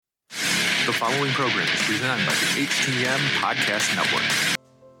The following program is presented by the HTM Podcast Network.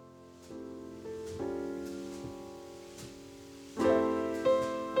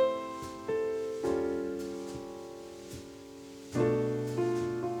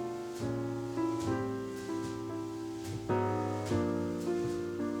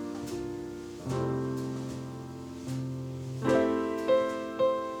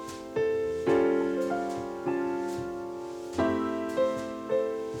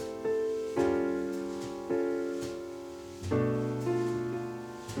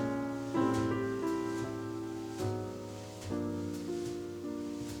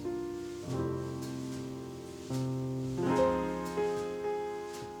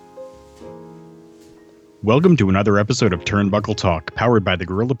 Welcome to another episode of Turnbuckle Talk, powered by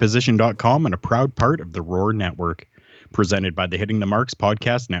thegorillaposition.com and a proud part of the Roar Network, presented by the Hitting the Marks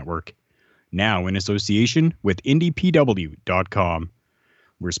Podcast Network, now in association with IndiePW.com.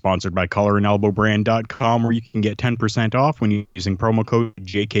 We're sponsored by collarandelbowbrand.com, where you can get 10% off when using promo code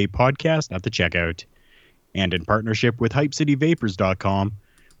JKPodcast at the checkout, and in partnership with HypeCityVapors.com,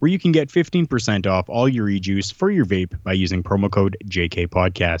 where you can get 15% off all your e-juice for your vape by using promo code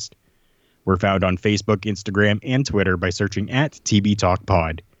JKPodcast. We're found on Facebook, Instagram, and Twitter by searching at TB Talk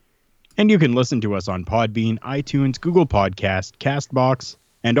Pod. And you can listen to us on Podbean, iTunes, Google Podcast, CastBox,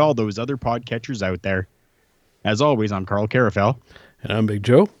 and all those other podcatchers out there. As always, I'm Carl Carafel. And I'm Big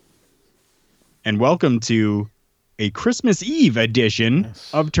Joe. And welcome to a Christmas Eve edition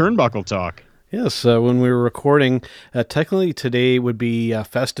of Turnbuckle Talk. Yes, when we were recording, technically today would be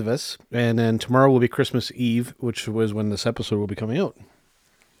Festivus, and then tomorrow will be Christmas Eve, which was when this episode will be coming out.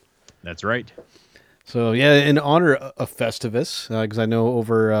 That's right. So, yeah, in honor of Festivus, because I know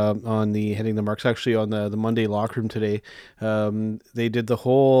over on the Hitting the Marks, actually on the Monday locker room today, we did the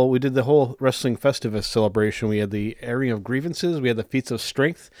whole wrestling Festivus celebration. We had the airing of grievances, we had the feats of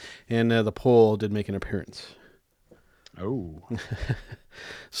strength, and the pole did make an appearance. Oh.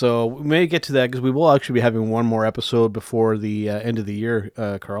 So we may get to that because we will actually be having one more episode before the end of the year,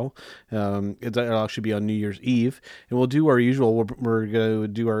 Carl. It'll actually be on New Year's Eve, and we'll do our usual. We're going to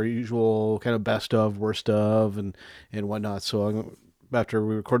do our usual kind of best of, worst of, and whatnot. So after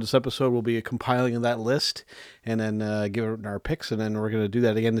we record this episode, we'll be compiling that list and then giving our picks, and then we're going to do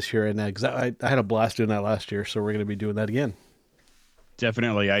that again this year. And I had a blast doing that last year, so we're going to be doing that again.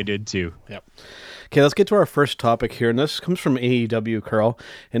 Definitely, I did too. Yep. Okay, let's get to our first topic here, and this comes from AEW, Carl,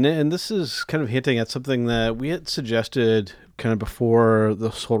 and this is kind of hinting at something that we had suggested kind of before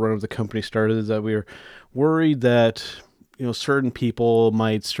this whole run of the company started, is that we were worried that, certain people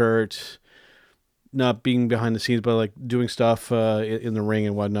might start not being behind the scenes, but like doing stuff in the ring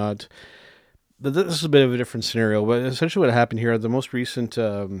and whatnot. But this is a bit of a different scenario, but essentially what happened here, the most recent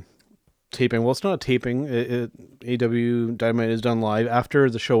taping, well, it's not a taping, AEW Dynamite is done live. After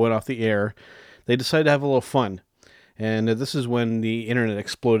the show went off the air, they decided to have a little fun. And this is when the internet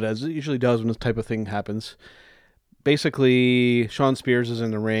exploded, as it usually does when this type of thing happens. Basically, Shawn Spears is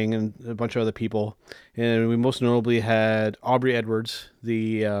in the ring and a bunch of other people. And we most notably had Aubrey Edwards,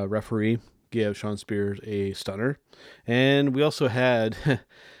 the referee, give Shawn Spears a stunner. And we also had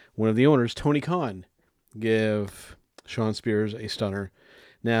one of the owners, Tony Khan, give Shawn Spears a stunner.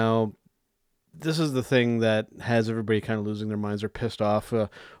 Now, this is the thing that has everybody kind of losing their minds or pissed off.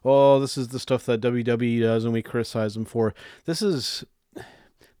 This is the stuff that WWE does and we criticize them for. This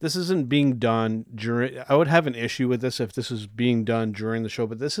isn't being done during. I would have an issue with this if this is being done during the show,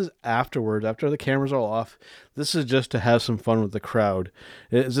 but this is afterwards, after the cameras are all off. This is just to have some fun with the crowd.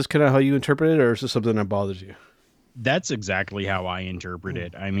 Is this kind of how you interpret it, or is this something that bothers you? That's exactly how I interpret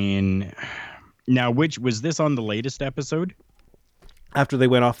it. I mean, now, was this on the latest episode? After they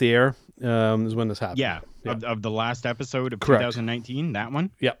went off the air, is when this happened. Yeah. Of the last episode of Correct. 2019, that one?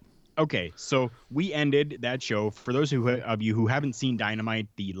 Yep. Okay, so we ended that show. For those of you who haven't seen Dynamite,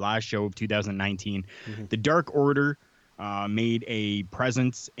 the last show of 2019, the Dark Order made a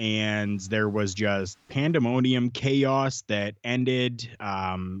presence, and there was just pandemonium, chaos that ended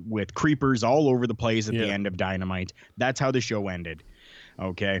with creepers all over the place at the end of Dynamite. That's how the show ended.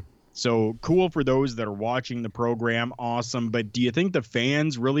 Okay. So cool for those that are watching the program. Awesome. But do you think the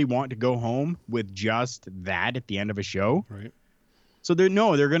fans really want to go home with just that at the end of a show? Right. So they're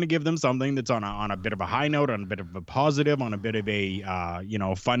going to give them something that's on a bit of a high note, on a bit of a positive, on a bit of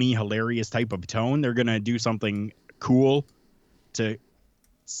a, funny, hilarious type of tone. They're going to do something cool to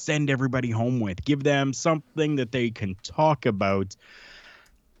send everybody home with. Give them something that they can talk about.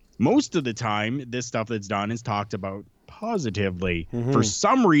 Most of the time, this stuff that's done is talked about positively. For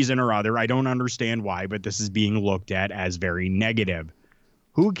some reason or other, I don't understand why, but this is being looked at as very negative.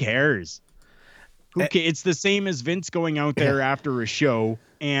 Who cares? It's the same as Vince going out there after a show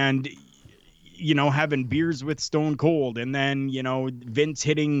and having beers with Stone Cold, and then, Vince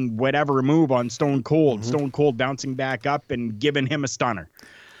hitting whatever move on Stone Cold, Stone Cold bouncing back up and giving him a stunner.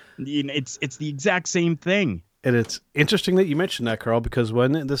 It's the exact same thing. And it's interesting that you mentioned that, Carl, because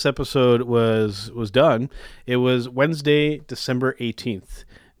when this episode was done, it was Wednesday, December 18th.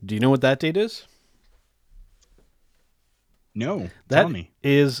 Do you know what that date is? No, tell me. That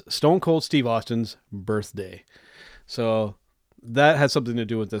is Stone Cold Steve Austin's birthday. So that had something to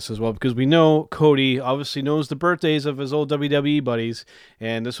do with this as well, because we know Cody obviously knows the birthdays of his old WWE buddies,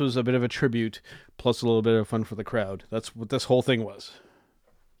 and this was a bit of a tribute, plus a little bit of fun for the crowd. That's what this whole thing was.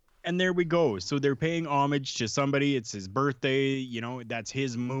 And there we go. So they're paying homage to somebody. It's his birthday. That's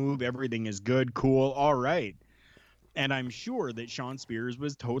his move. Everything is good, cool, all right. And I'm sure that Sean Spears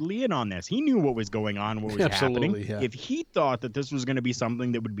was totally in on this. He knew what was going on, what was happening. Yeah. If he thought that this was going to be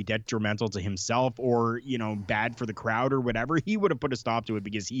something that would be detrimental to himself or, bad for the crowd or whatever, he would have put a stop to it,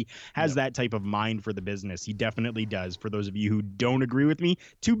 because he has that type of mind for the business. He definitely does. For those of you who don't agree with me,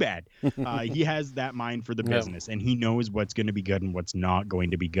 too bad. He has that mind for the business, and he knows what's going to be good and what's not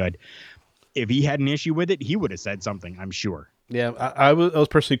going to be good. If he had an issue with it, he would have said something, I'm sure. Yeah, I was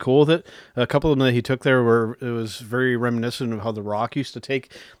personally cool with it. A couple of them that he took there it was very reminiscent of how The Rock used to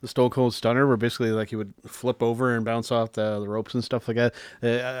take the Stone Cold Stunner, where basically like he would flip over and bounce off the ropes and stuff like that.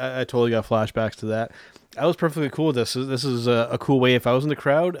 I totally got flashbacks to that. I was perfectly cool with this. This is a cool way. If I was in the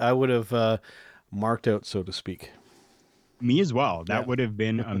crowd, I would have marked out, so to speak. Me as well. That would have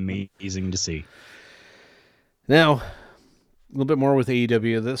been amazing to see. Now, a little bit more with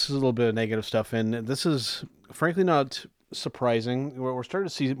AEW. This is a little bit of negative stuff, and this is frankly not surprising. We're starting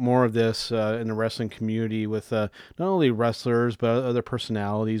to see more of this in the wrestling community with not only wrestlers but other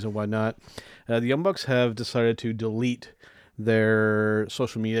personalities and whatnot. The Young Bucks have decided to delete their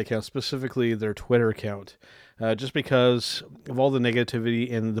social media account, specifically their Twitter account, just because of all the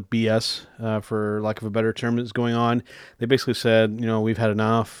negativity and the BS, for lack of a better term, that's going on. They basically said, we've had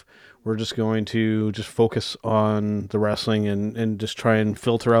enough. We're just going to just focus on the wrestling and just try and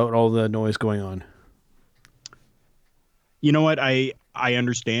filter out all the noise going on. You know what? I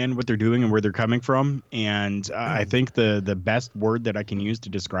understand what they're doing and where they're coming from, and I think the best word that I can use to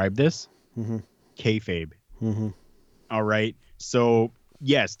describe this, kayfabe. All right. So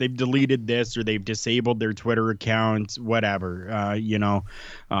yes, they've deleted this or they've disabled their Twitter account, whatever.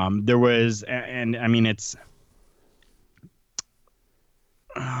 There was, and I mean it's.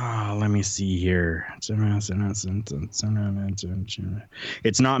 Let me see here. It's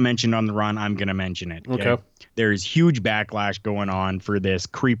not mentioned on the run. I'm going to mention it. Okay. There's huge backlash going on for this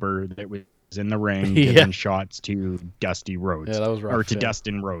creeper that was in the ring giving shots to Dusty Rhodes. Yeah, that was rough. Or to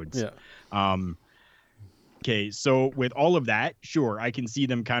Dustin Rhodes. Yeah. Okay, so with all of that, sure, I can see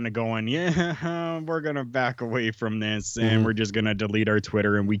them kind of going, we're going to back away from this and we're just going to delete our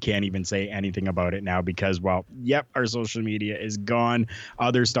Twitter and we can't even say anything about it now because, our social media is gone.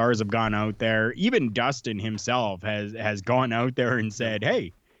 Other stars have gone out there. Even Dustin himself has gone out there and said,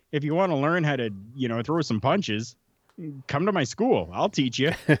 hey, if you want to learn how to, throw some punches, come to my school. I'll teach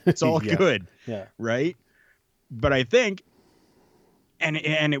you. It's all good. Yeah. Right? But I think, and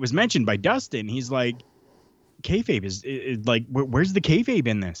it was mentioned by Dustin, he's like, kayfabe is like, where's the kayfabe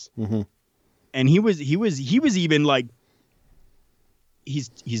in this? And he was even like, he's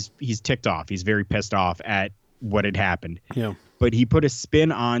ticked off. He's very pissed off at what had happened. Yeah. But he put a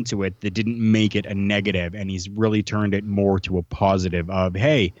spin onto it that didn't make it a negative, and he's really turned it more to a positive of,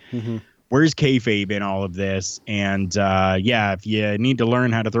 hey, where's kayfabe in all of this? And if you need to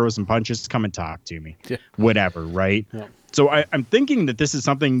learn how to throw some punches, come and talk to me. Yeah. Whatever, right? Yeah. So I'm thinking that this is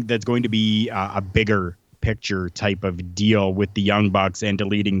something that's going to be a bigger picture type of deal with the Young Bucks and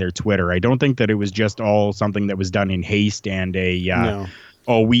deleting their Twitter. I don't think that it was just all something that was done in haste and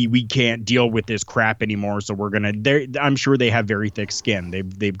we can't deal with this crap anymore, so we're gonna. I'm sure they have very thick skin.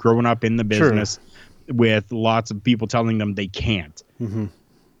 They've grown up in the business with lots of people telling them they can't.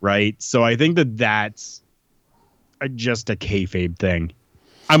 Right. So I think that's just a kayfabe thing.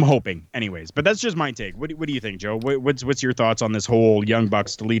 I'm hoping, anyways. But that's just my take. What do you think, Joe? What's your thoughts on this whole Young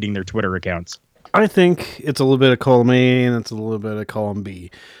Bucks deleting their Twitter accounts? I think it's a little bit of column A and it's a little bit of column B.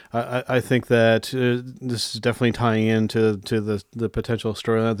 I think that this is definitely tying into the potential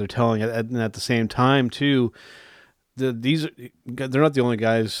story that they're telling, and at the same time too. They're not the only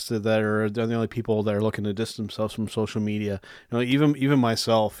guys they're the only people that are looking to distance themselves from social media. Even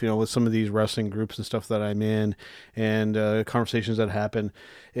myself, with some of these wrestling groups and stuff that I'm in, and conversations that happen,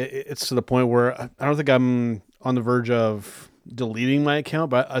 it's to the point where I don't think I'm on the verge of deleting my account,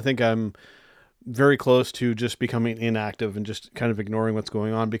 but I think I'm very close to just becoming inactive and just kind of ignoring what's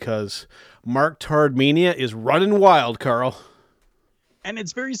going on because Mark Tard Mania is running wild, Carl. And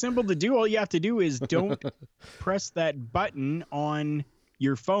it's very simple to do. All you have to do is don't press that button on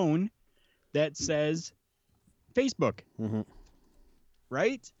your phone that says Facebook,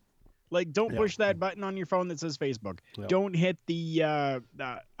 right? Like, don't push that button on your phone that says Facebook. Yep. Don't hit the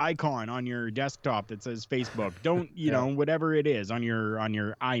icon on your desktop that says Facebook. Don't, you know, whatever it is on your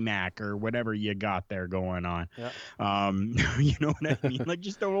iMac or whatever you got there going on. Yep. You know what I mean? Like,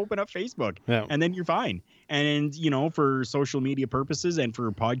 just don't open up Facebook, and then you're fine. And, you know, for social media purposes and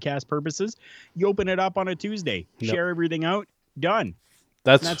for podcast purposes, you open it up on a Tuesday, share everything out, done.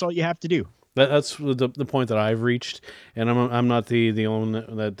 That's all you have to do. That's the point that I've reached, and I'm not the only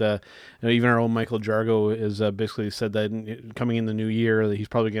that you know, even our own Michael Jargo is basically said that coming in the new year that he's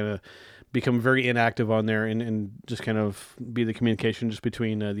probably going to become very inactive on there and just kind of be the communication just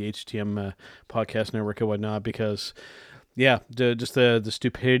between the HTM podcast network and whatnot, because just the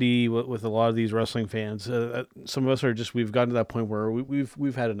stupidity with a lot of these wrestling fans. Some of us are just, we've gotten to that point where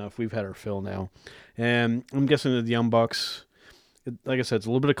we've had enough. We've had our fill now, and I'm guessing that the Young Bucks, like I said, it's a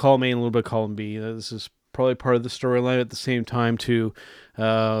little bit of column A and a little bit of column B. This is probably part of the storyline. At the same time, too,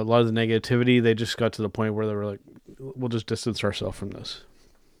 a lot of the negativity, they just got to the point where they were like, we'll just distance ourselves from this.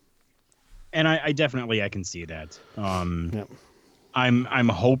 And I definitely, I can see that. I'm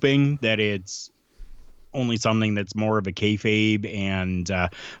hoping that it's only something that's more of a kayfabe, and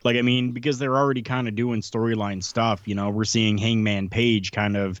like, I mean, because they're already kind of doing storyline stuff, you know, we're seeing Hangman Page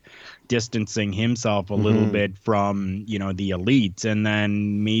kind of distancing himself a little bit from, you know, the Elite, and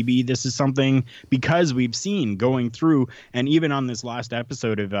then maybe this is something, because we've seen going through, and even on this last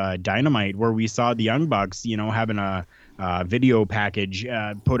episode of Dynamite, where we saw the Young Bucks, you know, having a video package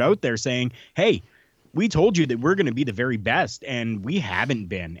put out there saying, hey, we told you that we're going to be the very best, and we haven't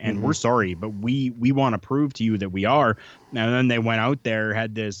been, and we're sorry, but we want to prove to you that we are. And then they went out there,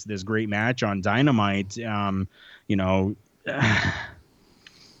 had this great match on Dynamite. You know,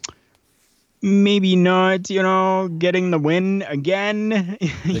 maybe not, you know, getting the win again,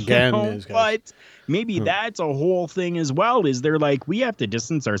 but maybe that's a whole thing as well. Is they're like, we have to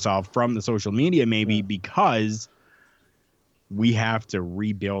distance ourselves from the social media, maybe because we have to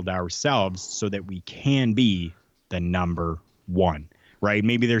rebuild ourselves so that we can be the number one, right?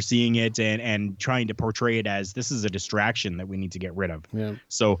 Maybe they're seeing it and trying to portray it as this is a distraction that we need to get rid of. Yeah.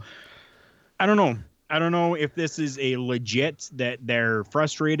 So I don't know. I don't know if this is a legit that they're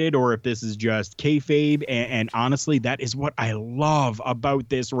frustrated or if this is just kayfabe. And honestly, that is what I love about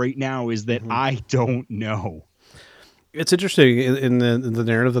this right now, is that I don't know. It's interesting in the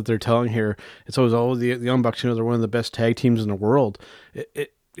narrative that they're telling here. It's always, the Young Bucks, you know, they're one of the best tag teams in the world.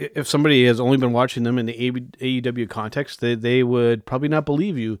 If somebody has only been watching them in the AEW context, they would probably not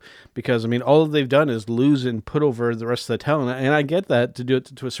believe you, because, I mean, all they've done is lose and put over the rest of the talent. And I get that, to do it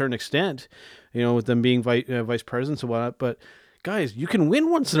to a certain extent, you know, with them being vice presidents and whatnot. But guys, you can win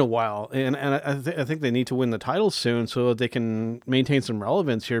once in a while, and I think they need to win the titles soon so that they can maintain some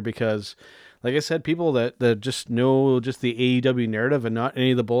relevance here, because, like I said, people that just know just the AEW narrative and not any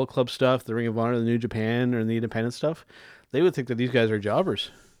of the Bullet Club stuff, the Ring of Honor, the New Japan, or the independent stuff, they would think that these guys are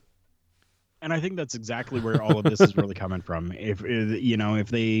jobbers. And I think that's exactly where all of this is really coming from. If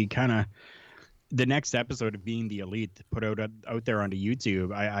they kind of, the next episode of Being the Elite put out there onto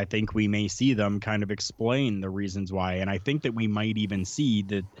YouTube, I think we may see them kind of explain the reasons why. And I think that we might even see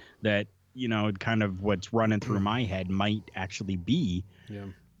that you know, kind of what's running through my head might actually be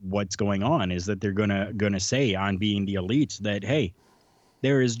what's going on, is that they're gonna say on Being the Elite that, hey,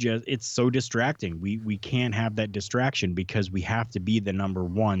 there is just, it's so distracting. We can't have that distraction because we have to be the number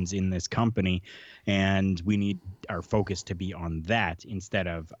ones in this company, and we need our focus to be on that instead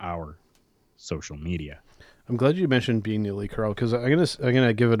of our social media. I'm glad you mentioned Being the Elite, Carl, because I'm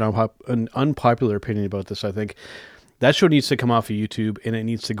gonna give an unpopular opinion about this. I think that show needs to come off of YouTube and it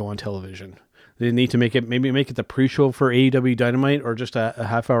needs to go on television. They need to make it the pre-show for AEW Dynamite, or just a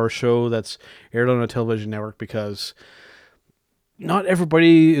half-hour show that's aired on a television network, because not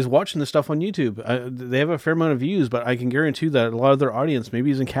everybody is watching this stuff on YouTube. They have a fair amount of views, but I can guarantee that a lot of their audience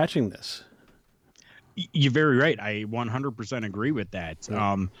maybe isn't catching this. You're very right. I 100% agree with that.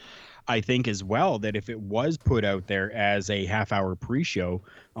 Yeah. I think as well that if it was put out there as a half-hour pre-show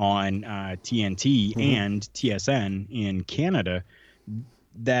on TNT and TSN in Canada,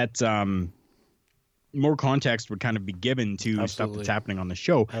 that more context would kind of be given to stuff that's happening on the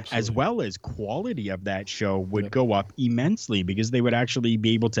show, as well as quality of that show would go up immensely, because they would actually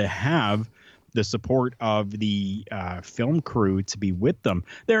be able to have the support of the film crew to be with them.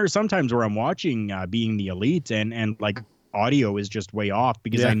 There are sometimes where I'm watching Being the Elite, and like, audio is just way off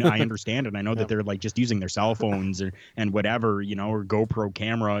because Yeah. I understand it. I know that they're like just using their cell phones and whatever, you know, or GoPro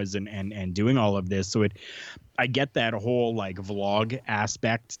cameras and doing all of this. So I get that whole like vlog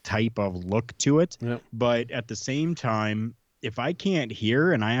aspect type of look to it. Yeah. But at the same time, if I can't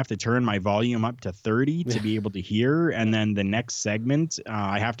hear and I have to turn my volume up to 30 to be able to hear, and then the next segment,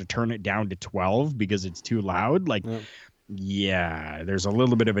 I have to turn it down to 12 because it's too loud. Like, yeah, there's a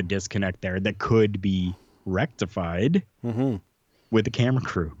little bit of a disconnect there that could be rectified with the camera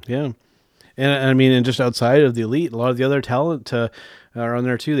crew. Yeah. And I mean, and just outside of the Elite, a lot of the other talent are on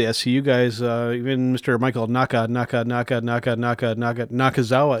there too. The SCU guys, even Mr. Michael Nakazawa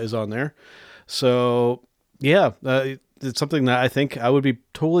is on there. So, yeah, it's something that I think I would be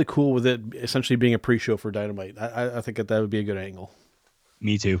totally cool with it essentially being a pre-show for Dynamite. I think that would be a good angle.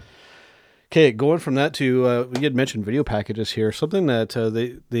 Me too. Okay, going from that to, we had mentioned video packages here, something that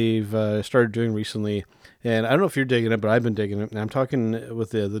they've started doing recently. And I don't know if you're digging it, but I've been digging it. And I'm talking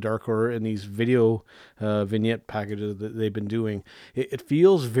with the Dark Order and these video vignette packages that they've been doing. It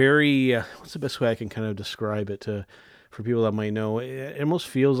feels very, what's the best way I can kind of describe it for people that might know? It almost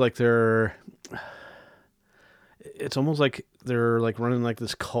feels like it's almost like they're like running like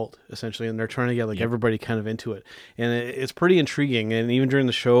this cult essentially, and they're trying to get like everybody kind of into it, and it's pretty intriguing. And even during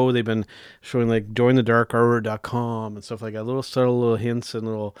the show, they've been showing like jointhedarkorder.com and stuff like that, little subtle little hints and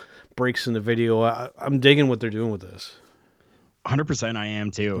little breaks in the video. I'm digging what they're doing with this. 100% I am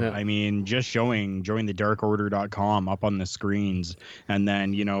too. Yeah. I mean, just showing jointhedarkorder.com up on the screens, and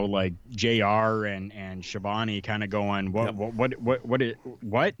then, you know, like JR and Shivani kind of going, what?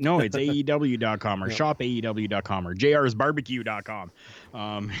 No, it's AEW.com or shopaew.com or jrsbarbecue.com.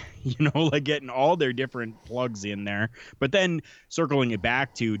 You know, like getting all their different plugs in there, but then circling it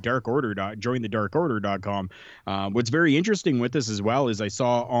back to jointhedarkorder.com. What's very interesting with this as well is I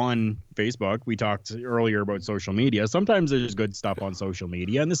saw on Facebook, we talked earlier about social media. Sometimes there's good stuff on social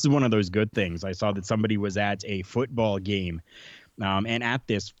media, and this is one of those good things. I saw that somebody was at a football game, and at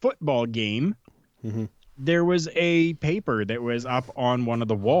this football game, there was a paper that was up on one of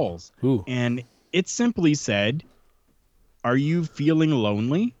the walls. Ooh. And it simply said, "Are you feeling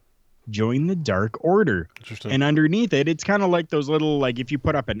lonely? Join the Dark Order." Interesting. And underneath it, it's kind of like those little, like if you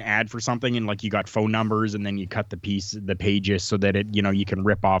put up an ad for something and like you got phone numbers and then you cut the pages so that it, you know, you can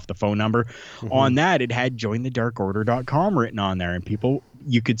rip off the phone number. On that, it had jointhedarkorder.com written on there, and people,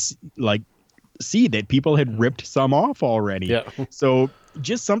 you could see that people had ripped some off already. Yeah. So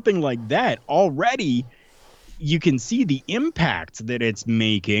just something like that already, you can see the impact that it's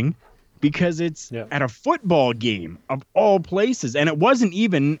making, because it's at a football game of all places. And it wasn't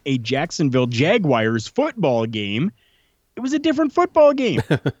even a Jacksonville Jaguars football game. It was a different football game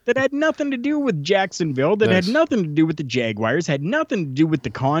that had nothing to do with Jacksonville, that had nothing to do with the Jaguars, had nothing to do with the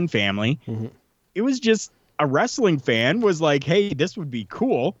Khan family. It was just a wrestling fan was like, hey, this would be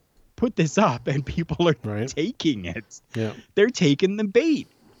cool. Put this up, and people are taking it. Yeah. They're taking the bait.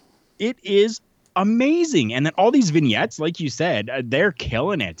 It is amazing. And then all these vignettes, like you said, they're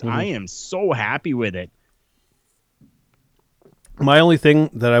killing it. I am so happy with it. My only thing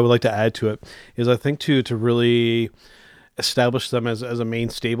that I would like to add to it is I think to really establish them as a main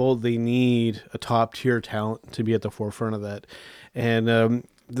stable, they need a top tier talent to be at the forefront of that. And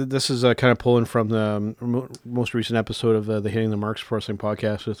this is kind of pulling from the most recent episode of the Hitting the Marks Pro Wrestling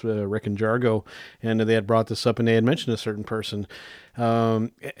podcast with Rick and Jargo, and they had brought this up and they had mentioned a certain person.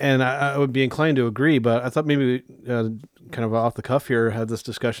 And I would be inclined to agree, but I thought maybe kind of off the cuff here, have this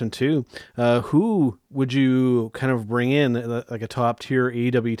discussion too. Who would you kind of bring in like a top tier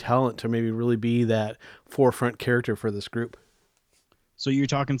AEW talent to maybe really be that forefront character for this group? So you're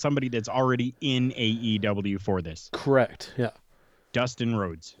talking somebody that's already in AEW for this? Correct. Yeah. Dustin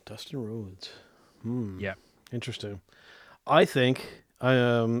Rhodes. Dustin Rhodes. Yeah. Interesting. I think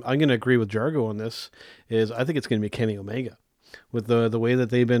I'm going to agree with Jargo on this. I think it's going to be Kenny Omega. With the way that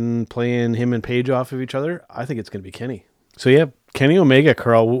they've been playing him and Paige off of each other, I think it's going to be Kenny. So yeah, Kenny Omega,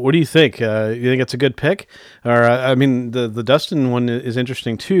 Carl. What do you think? You think it's a good pick? Or I mean, the Dustin one is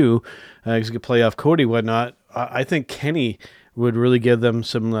interesting too. He's going to play off Cody, whatnot. I think Kenny would really give them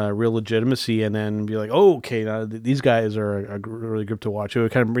some real legitimacy, and then be like, oh, okay, now these guys are a really group to watch. It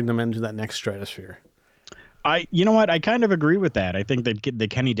would kind of bring them into that next stratosphere. You know what? I kind of agree with that. I think that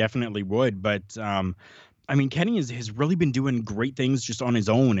Kenny definitely would, but I mean, Kenny has really been doing great things just on his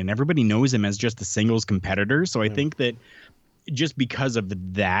own, and everybody knows him as just a singles competitor. So I think that just because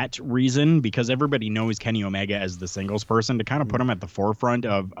of that reason, because everybody knows Kenny Omega as the singles person, to kind of put him at the forefront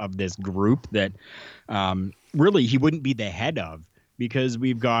of this group that really he wouldn't be the head of, because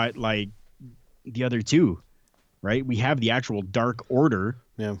we've got like the other two, right? We have the actual Dark Order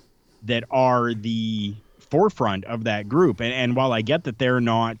that are the forefront of that group. And while I get that they're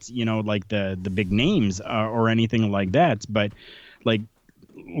not, like the big names or anything like that, but like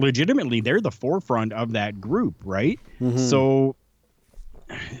legitimately they're the forefront of that group, right? So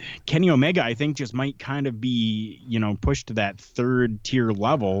Kenny Omega, I think, just might kind of be, pushed to that third tier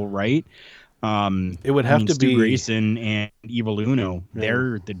level, right? It would have to Stu be Grayson and Evil Uno. Yeah.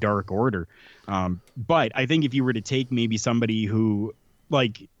 They're the Dark Order. But I think if you were to take maybe somebody who,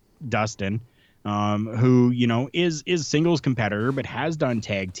 like Dustin, who is singles competitor but has done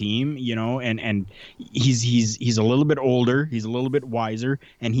tag team, and he's a little bit older, he's a little bit wiser,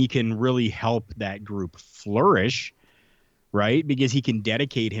 and he can really help that group flourish. Right, because he can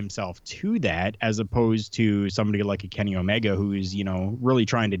dedicate himself to that, as opposed to somebody like a Kenny Omega, who is really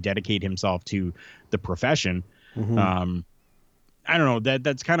trying to dedicate himself to the profession. I don't know,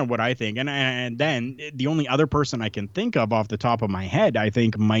 that's kind of what I think. And then the only other person I can think of off the top of my head, I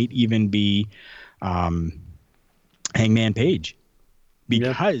think might even be Hangman Page,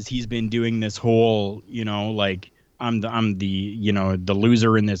 because he's been doing this whole like, I'm the the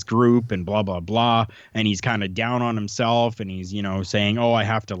loser in this group and blah blah blah, and he's kind of down on himself, and he's saying, oh, I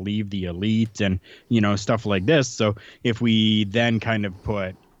have to leave the elite, and stuff like this. So if we then kind of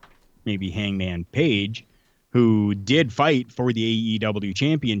put maybe Hangman Page, who did fight for the AEW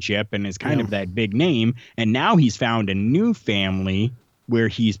championship and is kind of that big name, and now he's found a new family where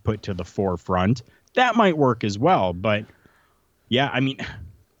he's put to the forefront, that might work as well. But yeah, I mean,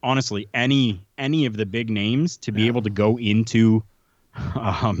 honestly, any of the big names to be able to go into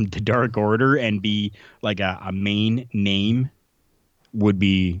the Dark Order and be like a main name would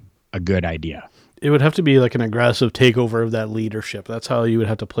be a good idea. It would have to be like an aggressive takeover of that leadership. That's how you would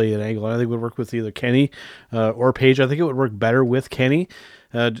have to play an angle. And I think it would work with either Kenny or Page. I think it would work better with Kenny,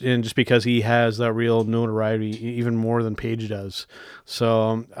 and just because he has that real notoriety even more than Page does.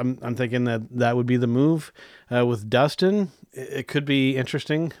 So I'm thinking that would be the move. With Dustin, it could be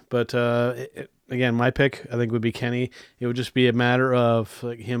interesting, but again, my pick I think would be Kenny. It would just be a matter of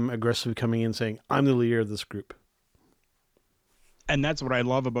like him aggressively coming in saying, "I'm the leader of this group." And that's what I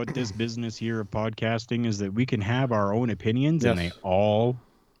love about this business here of podcasting, is that we can have our own opinions, and they all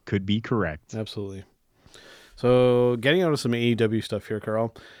could be correct. Absolutely. So getting out of some AEW stuff here,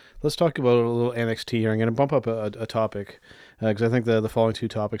 Carl, let's talk about a little NXT here. I'm going to bump up a topic because I think the following two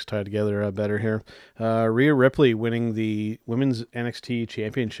topics tie together better here. Rhea Ripley winning the Women's NXT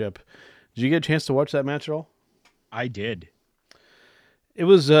Championship. Did you get a chance to watch that match at all? I did. It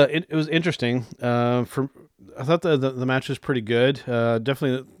was interesting. I thought the match was pretty good.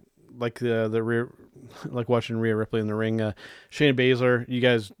 Definitely like the Rhea, like watching Rhea Ripley in the ring. Shayna Baszler, you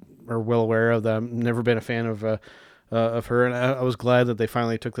guys are well aware of that. I've never been a fan of her, and I was glad that they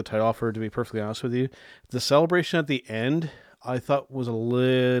finally took the title off her, to be perfectly honest with you. The celebration at the end, I thought was a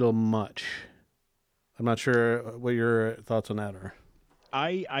little much. I'm not sure what your thoughts on that are.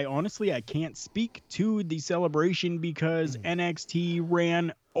 I honestly, I can't speak to the celebration because NXT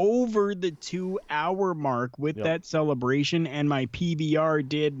ran over the 2-hour mark with that celebration, and my PVR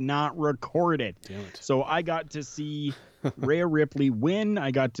did not record it. Damn it. So I got to see Rhea Ripley win.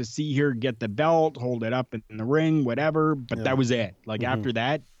 I got to see her get the belt, hold it up in the ring, whatever. But that was it. Like after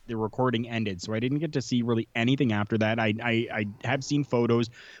that, the recording ended. So I didn't get to see really anything after that. I have seen photos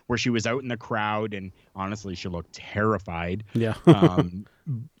where she was out in the crowd, and honestly, she looked terrified. Yeah.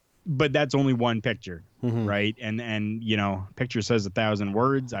 But that's only one picture, right? And picture says 1,000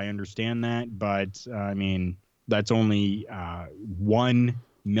 words. I understand that, but I mean, that's only 1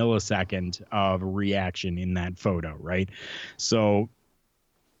 millisecond of reaction in that photo, right? So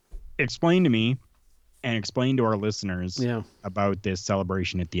explain to me and explain to our listeners about this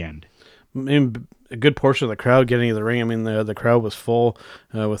celebration at the end. I mean, a good portion of the crowd getting to the ring. I mean, the crowd was full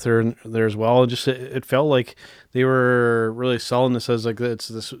with her there as well. It felt like they were really selling this as like it's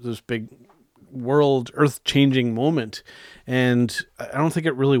this big world earth-changing moment, and I don't think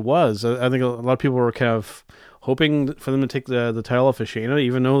it really was. I think a lot of people were kind of hoping for them to take the title off of Shayna,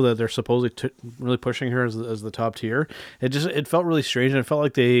 even though that they're supposedly really pushing her as the top tier. It felt really strange, and it felt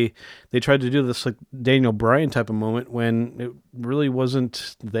like they tried to do this like Daniel Bryan type of moment when it really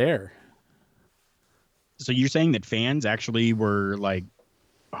wasn't there. So you're saying that fans actually were like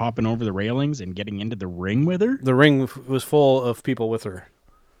hopping over the railings and getting into the ring with her? The ring was full of people with her.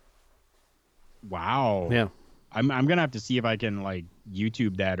 Wow. Yeah. I'm gonna have to see if I can like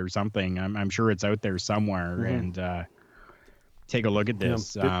YouTube that or something. I'm sure it's out there somewhere, and take a look at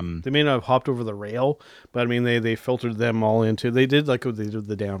this. Yeah. They may not have hopped over the rail, but I mean they filtered them all into. They did like what they did with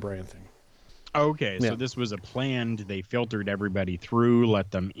the Dan Bryan thing. Okay, so this was a planned. They filtered everybody through,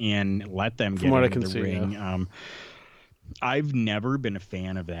 let them in, let them get into the ring. Yeah. I've never been a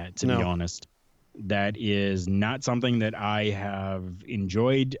fan of that, to be honest. That is not something that I have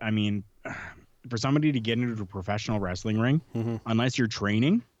enjoyed. I mean, for somebody to get into a professional wrestling ring, unless you're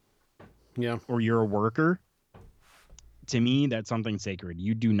training Yeah. or you're a worker, to me, that's something sacred.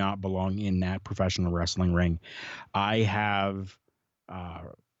 You do not belong in that professional wrestling ring. I have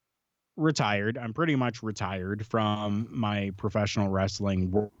retired. I'm pretty much retired from my professional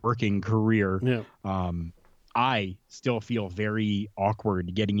wrestling working career. Yeah. I still feel very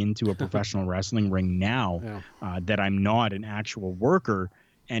awkward getting into a professional wrestling ring now that I'm not an actual worker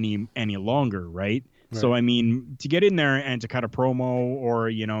any longer, right? So I mean, to get in there and to cut a promo, or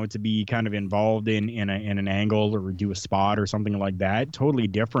to be kind of involved in an angle or do a spot or something like that, totally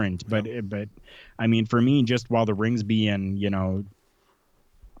different. But I mean, for me, just while the ring's being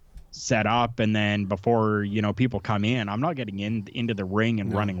set up, and then before people come in, I'm not getting into the ring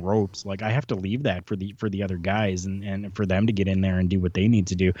and running ropes. Like, I have to leave that for the other guys, and for them to get in there and do what they need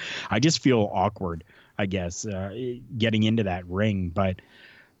to do. I just feel awkward, I guess, getting into that ring. But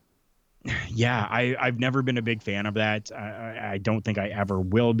yeah, I've never been a big fan of that. I don't think I ever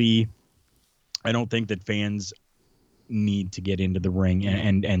will be. I don't think that fans need to get into the ring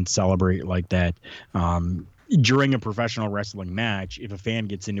and celebrate like that. During a professional wrestling match, if a fan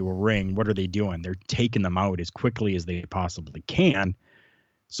gets into a ring, what are they doing? They're taking them out as quickly as they possibly can.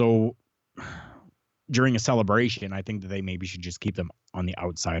 So during a celebration, I think that they maybe should just keep them on the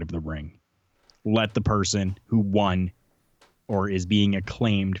outside of the ring. Let the person who won or is being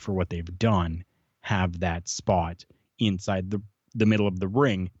acclaimed for what they've done have that spot inside the middle of the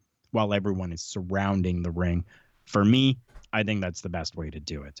ring while everyone is surrounding the ring. For me, I think that's the best way to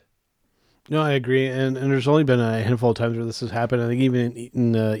do it. No, I agree, and there's only been a handful of times where this has happened. I think even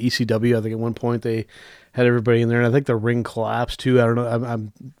in ECW, I think at one point they had everybody in there, and I think the ring collapsed too. I don't know.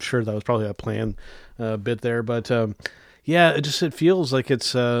 I'm sure that was probably a planned bit there, but yeah, it feels like it's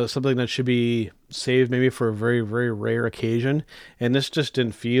something that should be saved maybe for a very, very rare occasion, and this just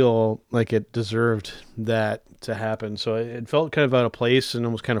didn't feel like it deserved that to happen. So it felt kind of out of place and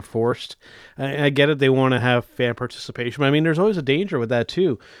almost kind of forced. I get it; they want to have fan participation, but I mean, there's always a danger with that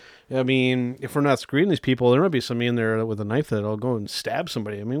too. I mean, if we're not screening these people, there might be somebody in there with a knife that'll go and stab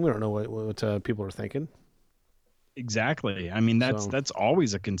somebody. I mean, we don't know what people are thinking. Exactly. I mean, that's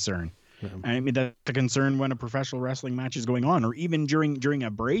always a concern. Yeah. I mean, that's a concern when a professional wrestling match is going on, or even during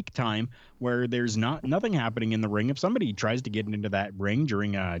a break time where there's nothing happening in the ring. If somebody tries to get into that ring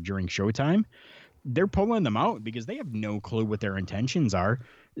during showtime, they're pulling them out because they have no clue what their intentions are.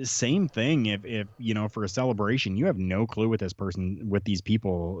 Same thing if for a celebration, you have no clue with with these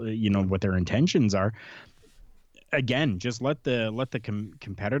people, what their intentions are. Again, just let the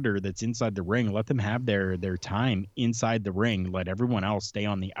competitor that's inside the ring, let them have their time inside the ring. Let everyone else stay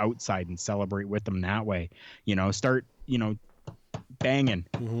on the outside and celebrate with them that way. Start banging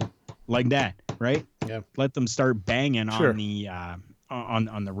like that, right? Yeah. Let them start banging on the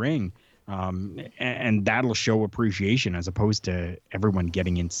on the ring. And that'll show appreciation as opposed to everyone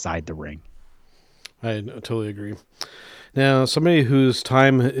getting inside the ring. I totally agree. Now, somebody whose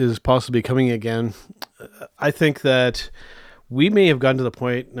time is possibly coming again, I think that we may have gotten to the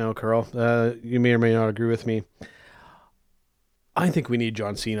point now, Carl, you may or may not agree with me. I think we need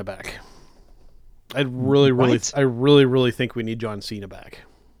John Cena back. I really think we need John Cena back.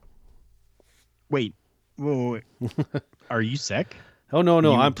 Wait. Are you sick? Oh, no. Do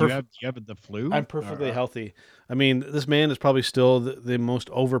you have the flu? I'm perfectly healthy. I mean, this man is probably still the most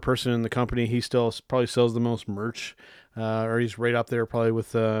over person in the company. He still probably sells the most merch, or he's right up there probably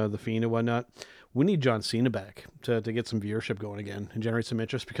with the Fiend and whatnot. We need John Cena back to get some viewership going again and generate some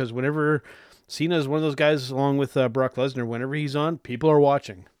interest, because whenever Cena is one of those guys, along with Brock Lesnar, whenever he's on, people are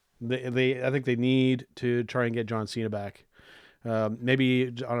watching. I think they need to try and get John Cena back,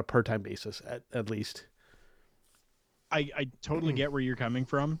 maybe on a per-time basis at least. I totally get where you're coming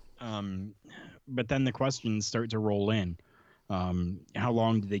from, but then the questions start to roll in. How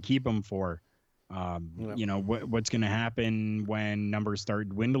long do they keep him for? What's going to happen when numbers start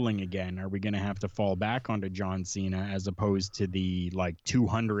dwindling again? Are we going to have to fall back onto John Cena as opposed to the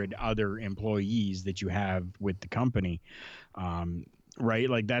 200 other employees that you have with the company? Right?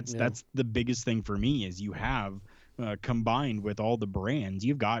 Like that's the biggest thing for me is you have combined with all the brands,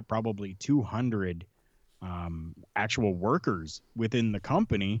 you've got probably 200 actual workers within the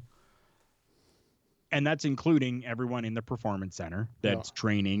company, and that's including everyone in the performance center that's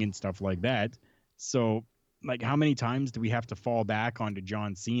training and stuff like that. So how many times do we have to fall back onto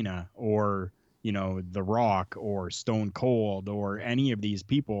John Cena or The Rock or Stone Cold or any of these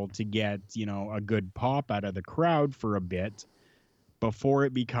people to get a good pop out of the crowd for a bit before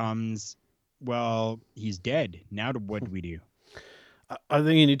it becomes, well, he's dead now? What do we do? I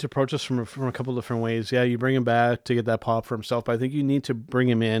think you need to approach this from a couple different ways. Yeah, you bring him back to get that pop for himself, but I think you need to bring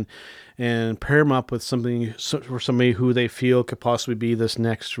him in and pair him up with somebody who they feel could possibly be this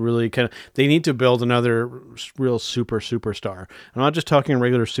next really kind of. They need to build another real superstar. I'm not just talking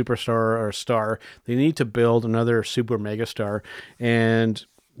regular superstar or star. They need to build another super mega star, and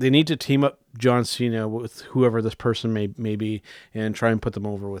they need to team up John Cena with whoever this person may be, and try and put them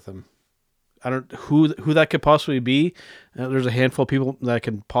over with him. I don't who that could possibly be. There's a handful of people that I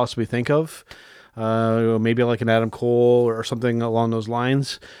can possibly think of. Maybe like an Adam Cole or something along those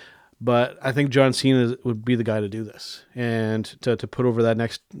lines. But I think John Cena would be the guy to do this and to put over that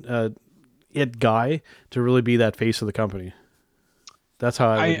next it guy to really be that face of the company. That's how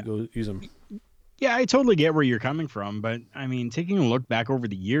I would go use him. Yeah, I totally get where you're coming from, but I mean, taking a look back over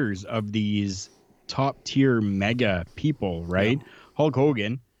the years of these top tier mega people, right? Yeah. Hulk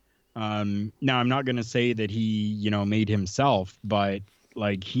Hogan. Now I'm not going to say that he, made himself, but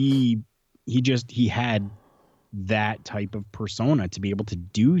like he had that type of persona to be able to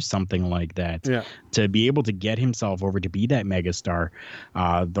do something like that, to be able to get himself over to be that megastar.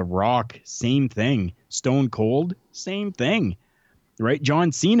 The Rock, same thing. Stone Cold, same thing, right?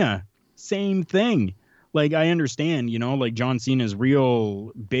 John Cena, same thing. Like, I understand, like John Cena's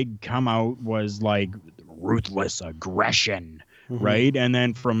real big come out was like ruthless aggression. Mm-hmm. Right. And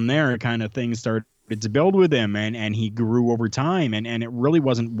then from there, kind of things started to build with him and he grew over time. And it really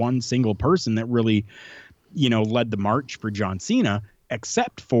wasn't one single person that really, led the march for John Cena,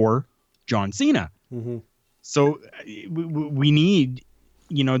 except for John Cena. Mm-hmm. So we need,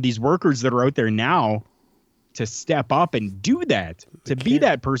 these workers that are out there now to step up and do that, to be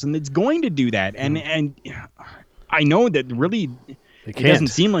that person that's going to do that. And I know that really it doesn't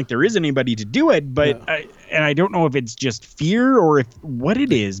seem like there is anybody to do it, but I don't know if it's just fear or what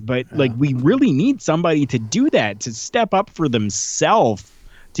it is, but like we really need somebody to do that, to step up for themselves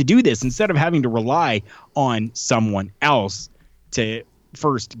to do this instead of having to rely on someone else to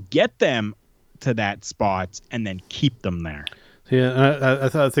first get them to that spot and then keep them there. Yeah,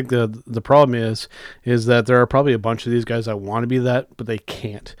 I think the problem is that there are probably a bunch of these guys that want to be that, but they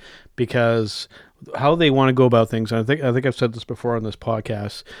can't because how they want to go about things. And I think I've said this before on this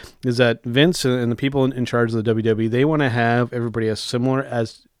podcast, is that Vince and the people in charge of the WWE, they want to have everybody as similar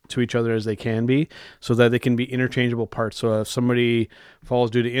as to each other as they can be, so that they can be interchangeable parts. So if somebody falls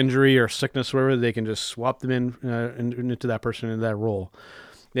due to injury or sickness, or whatever, they can just swap them into that person in that role.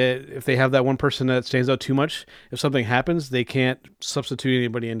 If they have that one person that stands out too much, if something happens, they can't substitute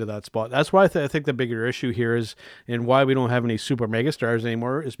anybody into that spot. That's why I think the bigger issue here is, and why we don't have any super mega stars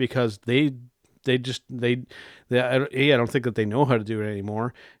anymore, is because I don't think that they know how to do it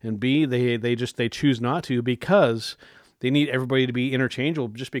anymore, and B, they choose not to because they need everybody to be interchangeable,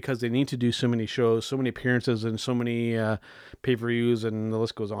 just because they need to do so many shows, so many appearances, and so many pay-per-views, and the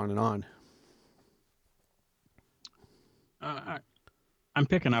list goes on and on. I'm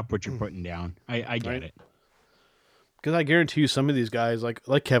picking up what you're putting down. I get it. Because I guarantee you some of these guys,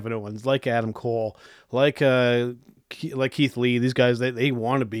 like Kevin Owens, like Adam Cole, like Keith Lee, these guys, they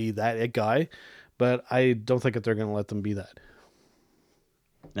want to be that guy, but I don't think that they're going to let them be that.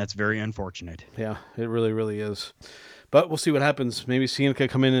 That's very unfortunate. Yeah, it really, really is. But we'll see what happens. Maybe Cena could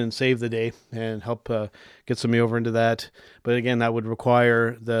come in and save the day and help get somebody over into that. But again, that would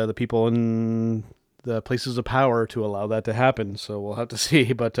require the people in the places of power to allow that to happen. So we'll have to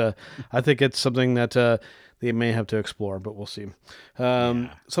see. But I think it's something that they may have to explore, but we'll see.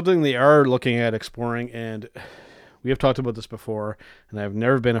 Something they are looking at exploring, and we have talked about this before, and I've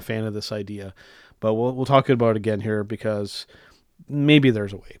never been a fan of this idea, but we'll talk about it again here because maybe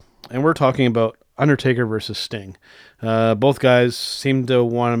there's a way. And we're talking about Undertaker versus Sting. Both guys seem to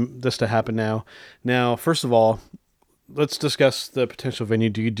want this to happen now. Now, first of all, let's discuss the potential venue.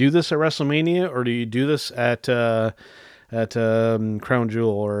 Do you do this at WrestleMania, or do you do this at Crown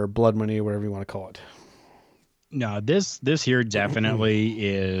Jewel or Blood Money, or whatever you want to call it? No, this here definitely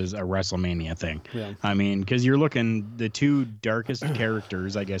is a WrestleMania thing. Yeah. I mean, because you're looking the two darkest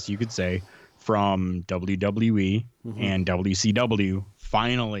characters, I guess you could say, from WWE and WCW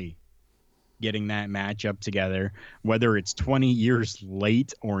finally getting that matchup together. Whether it's 20 years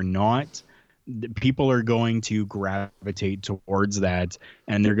late or not, people are going to gravitate towards that,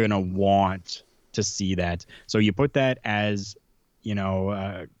 and they're going to want to see that. So you put that as,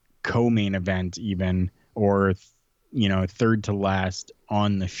 co-main event even, or, third to last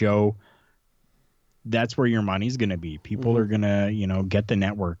on the show. That's where your money's going to be. People are going to, get the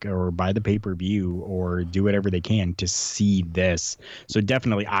network or buy the pay-per-view or do whatever they can to see this. So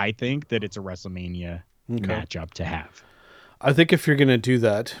definitely, I think that it's a WrestleMania matchup to have. I think if you're going to do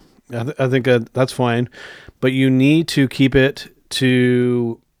that, I think that's fine, but you need to keep it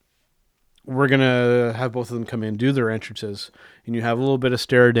we're going to have both of them come in, do their entrances, and you have a little bit of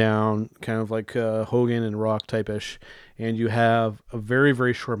stare down, kind of like Hogan and Rock type-ish, and you have a very,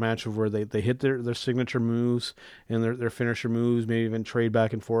 very short match of where they hit their signature moves and their finisher moves, maybe even trade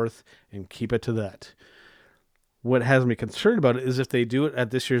back and forth, and keep it to that. What has me concerned about it is if they do it at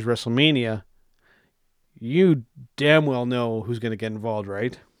this year's WrestleMania, you damn well know who's going to get involved,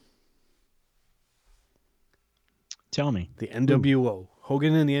 right? Tell me. The NWO.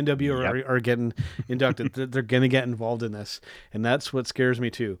 Hogan and the NWO Yep. are getting inducted. They're going to get involved in this, and that's what scares me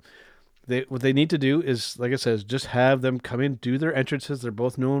too. What they need to do is, like I said, just have them come in, do their entrances. They're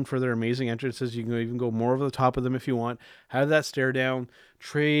both known for their amazing entrances. You can even go more over the top of them if you want. Have that stare down,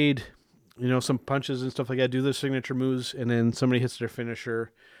 trade, some punches and stuff like that. Do their signature moves, and then somebody hits their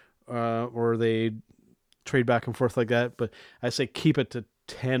finisher, or they trade back and forth like that. But I say keep it to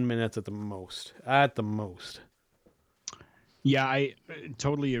 10 minutes at the most. At the most. Yeah, I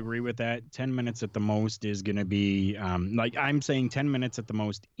totally agree with that. 10 minutes at the most is going to be, like I'm saying, 10 minutes at the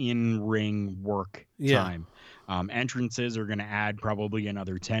most in-ring work time. Entrances are going to add probably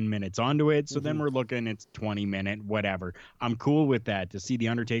another 10 minutes onto it. So then we're looking, it's 20-minute, whatever. I'm cool with that. To see The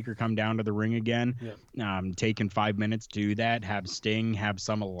Undertaker come down to the ring again, taking 5 minutes to do that, have Sting have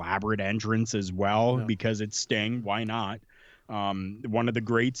some elaborate entrance as well, because it's Sting. Why not? One of the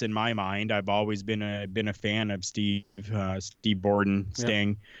greats in my mind. I've always been a fan of Steve Borden,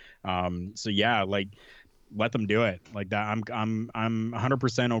 Sting. So yeah, like let them do it like that. I'm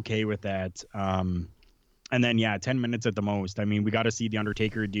 100% okay with that. And then 10 minutes at the most. I mean, we got to see the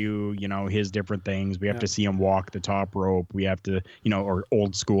Undertaker do his different things. We have to see him walk the top rope. We have to or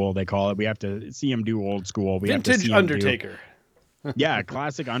old school they call it. We have to see him do old school. We Vintage have to see Undertaker.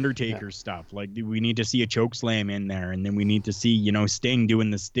 Classic Undertaker stuff. Like we need to see a choke slam in there, and then we need to see Sting doing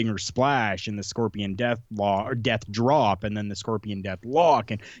the Stinger splash and the Scorpion Death Drop, and then the Scorpion Death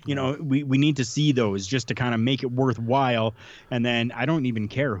Lock, and we need to see those just to kind of make it worthwhile. And then I don't even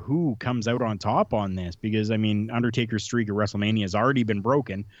care who comes out on top on this, because I mean Undertaker's streak at WrestleMania has already been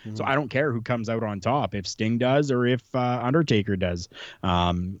broken, so I don't care who comes out on top, if Sting does or if Undertaker does.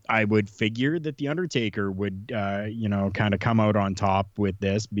 I would figure that the Undertaker would kind of come out on top with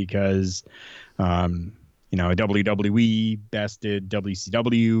this, because WWE bested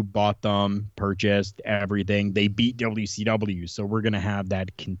WCW, bought them, purchased everything. They beat WCW, so we're gonna have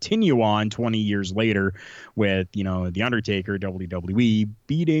that continue on 20 years later with the Undertaker, WWE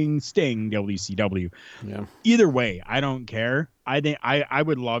beating Sting, WCW. Either way, I don't care. I think I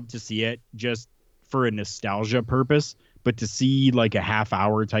would love to see it just for a nostalgia purpose, but to see like a half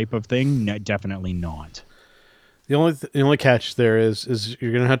hour type of thing, no, definitely not. The only catch there is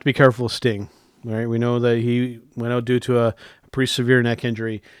you're going to have to be careful with Sting. All right, we know that he went out due to a pretty severe neck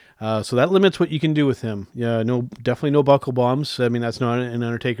injury, so that limits what you can do with him. Definitely no buckle bombs. I mean, that's not in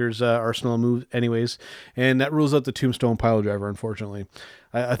Undertaker's arsenal of moves, anyways, and that rules out the Tombstone Piledriver. Unfortunately,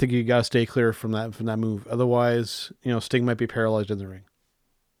 I think you got to stay clear from that move. Otherwise, Sting might be paralyzed in the ring.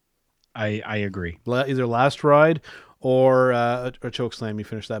 I agree. Either last ride or a choke slam you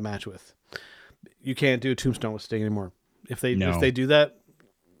finish that match with. You can't do a Tombstone with Sting anymore. If they do that,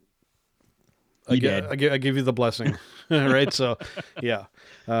 I give you the blessing, right? So,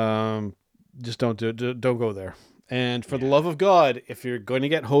 just don't do it. Don't go there. And for the love of God, if you're going to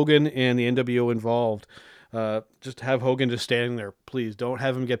get Hogan and the NWO involved, just have Hogan just standing there. Please don't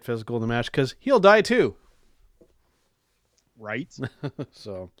have him get physical in the match, because he'll die too. Right.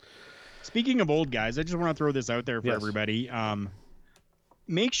 So, speaking of old guys, I just want to throw this out there for everybody.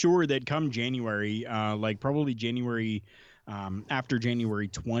 Make sure that come January, like probably January, after January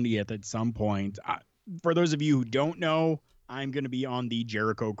 20th at some point. For those of you who don't know, I'm going to be on the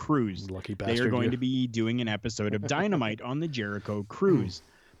Jericho Cruise. Lucky bastard. They are going to be doing an episode of Dynamite on the Jericho Cruise.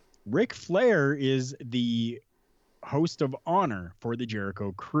 Ric Flair is the host of honor for the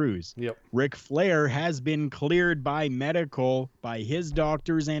Jericho Cruise. Yep. Ric Flair has been cleared by his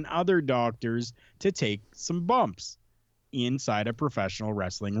doctors and other doctors to take some bumps inside a professional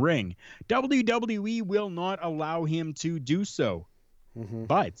wrestling ring. WWE will not allow him to do so.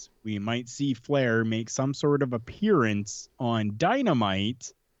 But we might see Flair make some sort of appearance on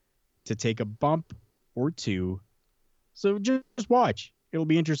Dynamite to take a bump or two. So just watch. It'll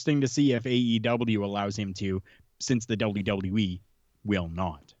be interesting to see if AEW allows him to, since the WWE will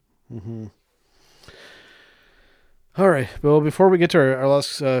not. All right. Well, before we get to our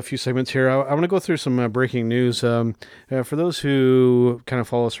last few segments here, I want to go through some breaking news. For those who kind of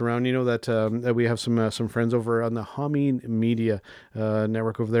follow us around, you know that we have some friends over on the Hameen Media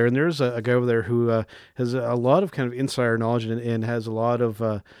network over there, and there's a guy over there who has a lot of kind of insider knowledge and has a lot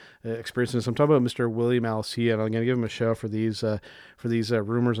of experiencing this. I'm talking about Mr. William Alcia, and I'm going to give him a shout for these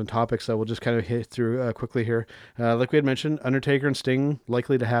rumors and topics that we'll just kind of hit through quickly here. Like we had mentioned, Undertaker and Sting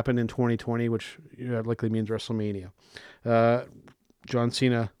likely to happen in 2020, which likely means WrestleMania. John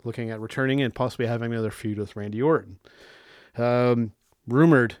Cena looking at returning and possibly having another feud with Randy Orton.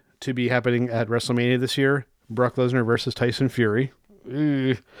 Rumored to be happening at WrestleMania this year, Brock Lesnar versus Tyson Fury.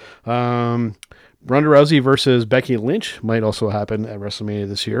 Ronda Rousey versus Becky Lynch might also happen at WrestleMania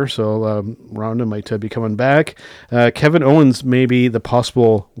this year, so Ronda might be coming back. Kevin Owens may be the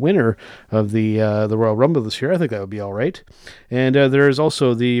possible winner of the Royal Rumble this year. I think that would be all right. And there is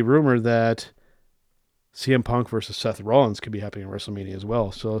also the rumor that CM Punk versus Seth Rollins could be happening at WrestleMania as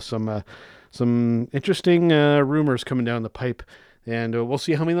well. So some interesting rumors coming down the pipe, and we'll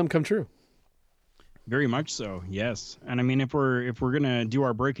see how many of them come true. Very much so, yes. And I mean, if we're gonna do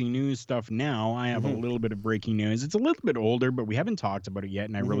our breaking news stuff now, I have a little bit of breaking news. It's a little bit older, but we haven't talked about it yet,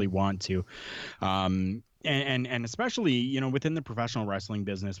 and I really want to. And especially, within the professional wrestling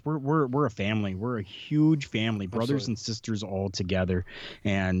business, we're a family. We're a huge family, brothers and sisters all together.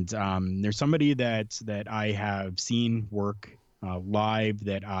 And there's somebody that I have seen work live,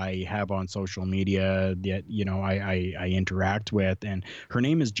 that I have on social media, that I interact with, and her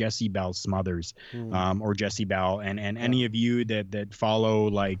name is Jessie Belle Smothers, or Jessie Belle, and any of you that follow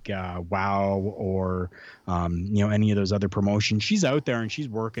like WOW or any of those other promotions, she's out there and she's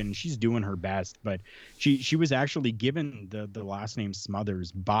working, she's doing her best. But she was actually given the last name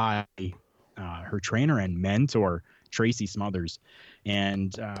Smothers by her trainer and mentor, Tracy Smothers.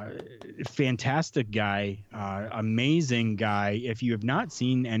 And fantastic guy, amazing guy. If you have not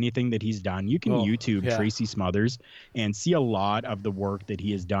seen anything that he's done, you can YouTube Tracy Smothers and see a lot of the work that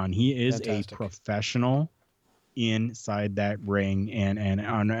he has done. He is fantastic. A professional inside that ring,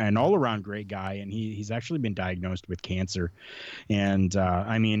 and all around great guy. And he's actually been diagnosed with cancer. And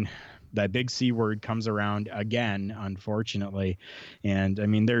I mean, that big C word comes around again, unfortunately. And I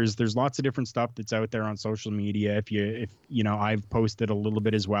mean, there's lots of different stuff that's out there on social media. If I've posted a little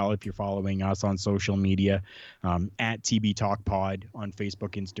bit as well, if you're following us on social media, at TB Talk Pod on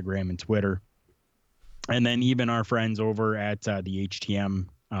Facebook, Instagram, and Twitter. And then even our friends over at the HTM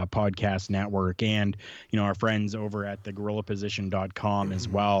podcast network, and our friends over at the GorillaPosition.com as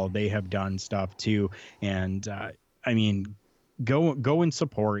well. They have done stuff too. And I mean, go and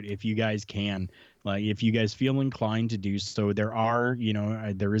support if you guys can. Like, if you guys feel inclined to do so, there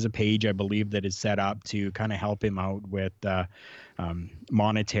is a page, I believe, that is set up to kind of help him out with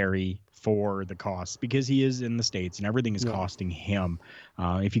monetary for the costs, because he is in the States and everything is costing him.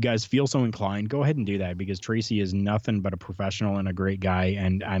 If you guys feel so inclined, go ahead and do that, because Tracy is nothing but a professional and a great guy.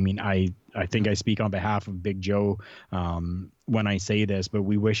 And I mean, I think I speak on behalf of Big Joe when I say this, but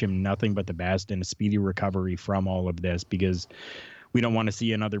we wish him nothing but the best and a speedy recovery from all of this, because we don't want to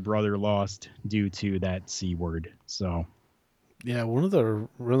see another brother lost due to that C word. So yeah, one of the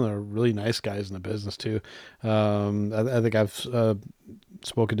really nice guys in the business too. I think I've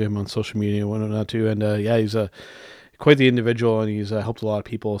spoken to him on social media and whatnot too, and he's quite the individual, and he's helped a lot of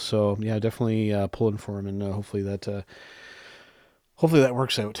people. So yeah, definitely pulling for him, and hopefully that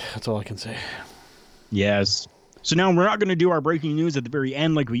works out. That's all I can say. Yes. So now we're not going to do our breaking news at the very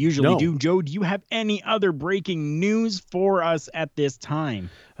end like we usually do. Joe, do you have any other breaking news for us at this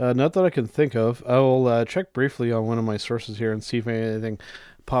time? Not that I can think of. I will check briefly on one of my sources here and see if anything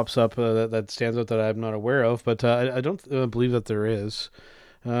pops up that stands out that I'm not aware of. But I don't believe that there is.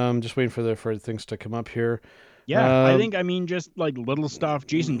 Just waiting for things to come up here. Yeah, I think, just like little stuff.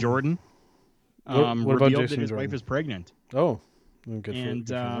 Jason Jordan revealed that his wife is pregnant. Oh.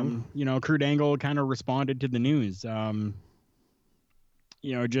 Kurt Angle kind of responded to the news.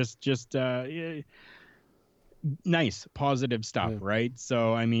 Nice, positive stuff, right?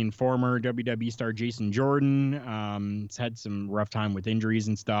 So, I mean, former WWE star Jason Jordan has had some rough time with injuries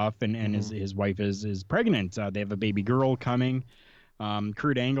and stuff, and his wife is pregnant. They have a baby girl coming.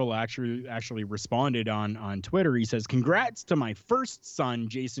 Kurt Angle actually responded on Twitter. He says, "Congrats to my first son,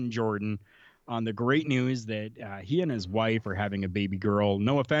 Jason Jordan, on the great news that he and his wife are having a baby girl.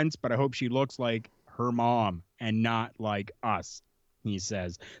 No offense, but I hope she looks like her mom and not like us," he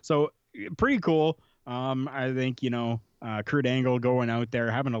says. So pretty cool. I think, Kurt Angle going out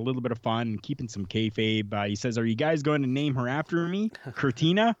there, having a little bit of fun and keeping some kayfabe. He says, "Are you guys going to name her after me?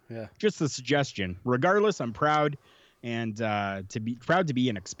 Kurtina?" Yeah. Just a suggestion. Regardless, I'm proud. And to be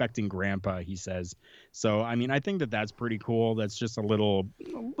an expecting grandpa, he says. So, I mean, I think that's pretty cool. That's just a little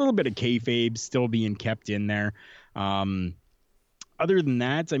bit of kayfabe still being kept in there. Other than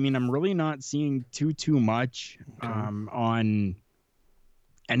that, I mean, I'm really not seeing too much on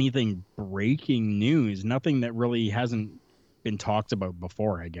anything breaking news. Nothing that really hasn't been talked about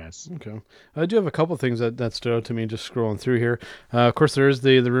before, I guess. Okay. I do have a couple things that stood out to me just scrolling through here. Of course, there is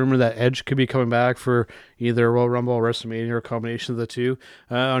the rumor that Edge could be coming back for either Royal Rumble or WrestleMania or a combination of the two.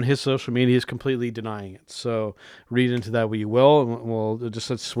 On his social media, he's completely denying it. So read into that what you will. Well,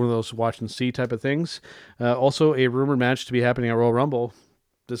 that's one of those watch and see type of things. Also, a rumored match to be happening at Royal Rumble.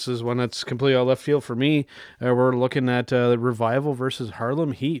 This is one that's completely out left field for me. We're looking at the Revival versus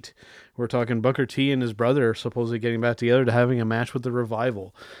Harlem Heat. We're talking Booker T and his brother supposedly getting back together to having a match with the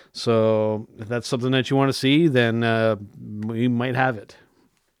Revival. So if that's something that you want to see, then we might have it.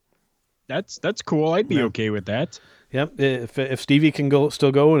 That's cool. I'd be okay with that. Yep. If Stevie can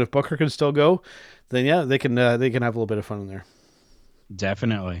still go, and if Booker can still go, then yeah, they can have a little bit of fun in there.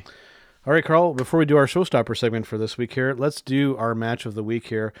 Definitely. All right, Carl, before we do our showstopper segment for this week here, let's do our match of the week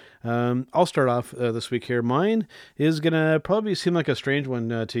here. I'll start off this week here. Mine is going to probably seem like a strange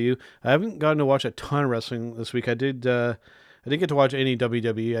one to you. I haven't gotten to watch a ton of wrestling this week. I didn't get to watch any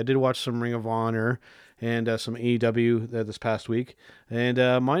WWE. I did watch some Ring of Honor and some AEW this past week. And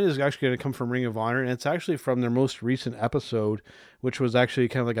mine is actually going to come from Ring of Honor, and it's actually from their most recent episode, which was actually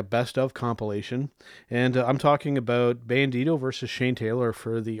kind of like a best of compilation. And I'm talking about Bandito versus Shane Taylor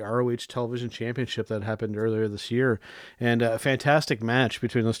for the ROH Television Championship that happened earlier this year. And a fantastic match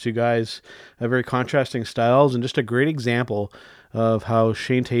between those two guys, very contrasting styles, and just a great example of how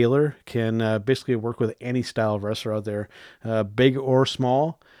Shane Taylor can basically work with any style of wrestler out there, big or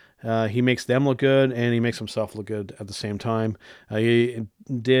small. He makes them look good, and he makes himself look good at the same time. He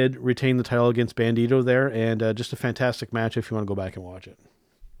did retain the title against Bandito there, and just a fantastic match if you want to go back and watch it.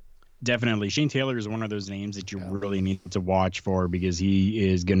 Definitely. Shane Taylor is one of those names that you really need to watch for, because he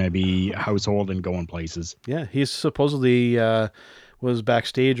is going to be household and going places. Yeah, he's supposedly was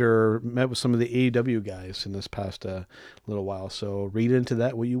backstage or met with some of the AEW guys in this past little while, so read into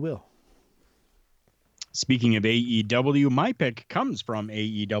that what you will. Speaking of AEW, my pick comes from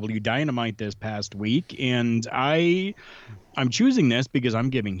AEW Dynamite this past week, and I'm choosing this because I'm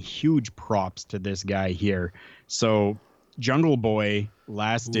giving huge props to this guy here. So Jungle Boy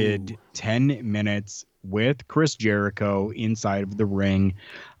lasted 10 minutes with Chris Jericho inside of the ring,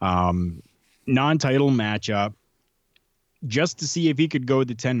 non-title matchup, just to see if he could go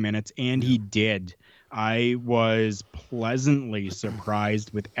the 10 minutes, and he did. I was pleasantly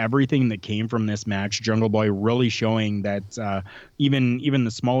surprised with everything that came from this match. Jungle Boy really showing that even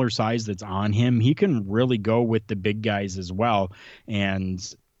the smaller size that's on him, he can really go with the big guys as well.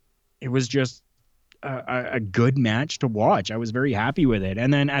 And it was just a good match to watch. I was very happy with it.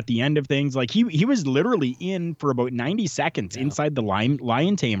 And then at the end of things, like he was literally in for about 90 seconds inside the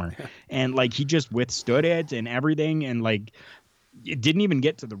lion tamer, and like he just withstood it and everything, and like it didn't even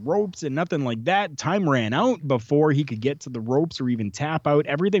get to the ropes and nothing like that. Time ran out before he could get to the ropes or even tap out.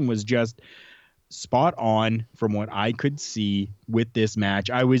 Everything was just spot on from what I could see with this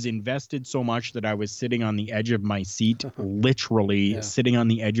match. I was invested so much that I was sitting on the edge of my seat, literally sitting on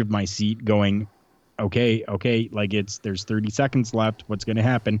the edge of my seat going, okay, like there's 30 seconds left. What's going to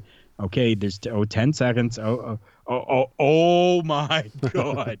happen? Okay, there's 10 seconds. Oh my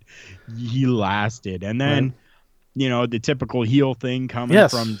God. He lasted. And then, the typical heel thing coming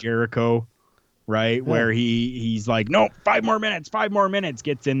from Jericho, right? Yeah. Where he's like, no, 5 more minutes,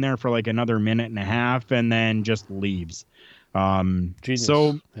 gets in there for like another minute and a half and then just leaves.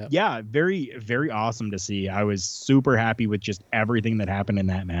 So very, very awesome to see. I was super happy with just everything that happened in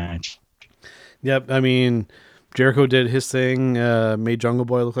that match. Yep. I mean, Jericho did his thing, made Jungle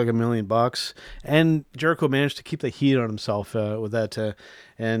Boy look like $1 million, and Jericho managed to keep the heat on himself with that.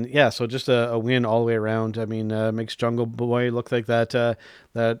 So just a win all the way around. I mean, makes Jungle Boy look like that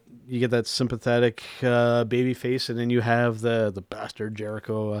you get that sympathetic baby face, and then you have the bastard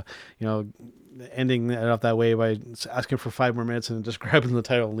Jericho, ending it off that way by asking for 5 more minutes and just grabbing the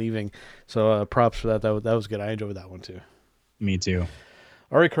title and leaving. So props for that. That was good. I enjoyed that one too. Me too.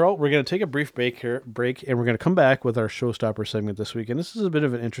 All right, Carl, we're going to take a brief break, and we're going to come back with our showstopper segment this week. And this is a bit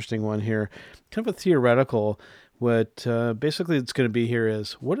of an interesting one here, kind of a theoretical. What basically it's going to be here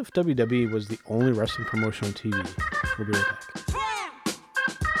is, what if WWE was the only wrestling promotion on TV? We'll be right back.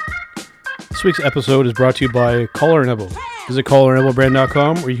 This week's episode is brought to you by Collar & Elbow. Visit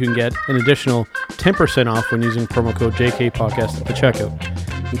collarandelbowbrand.com, where you can get an additional 10% off when using promo code JKPodcast at the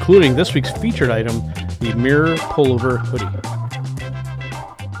checkout, including this week's featured item, the Mirror Pullover Hoodie.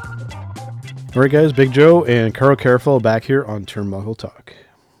 All right, guys, Big Joe and Carl Careful back here on Turnbuckle Talk.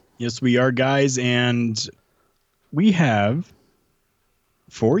 Yes, we are, guys, and we have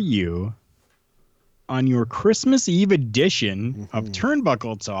for you on your Christmas Eve edition of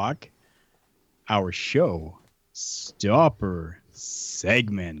Turnbuckle Talk, our show stopper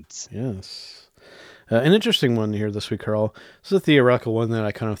segment. Yes. An interesting one here this week, Carl. This is a theoretical one that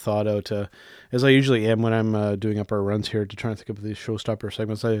I kind of thought out, as I usually am when I'm doing up our runs here to try and think of these showstopper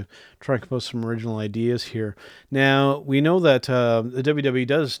segments. I try and come up with some original ideas here. Now, we know that the WWE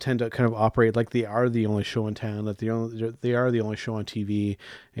does tend to kind of operate like they are the only show in town, that they are the only show on TV,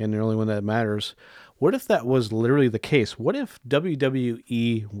 and the only one that matters. What if that was literally the case? What if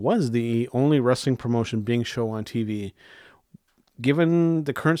WWE was the only wrestling promotion being shown on TV? Given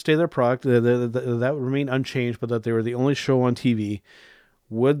the current state of their product, that would remain unchanged, but that they were the only show on TV,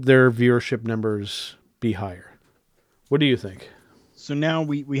 would their viewership numbers be higher? What do you think? So now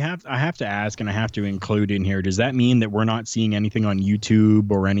I have to ask, and I have to include in here, does that mean that we're not seeing anything on YouTube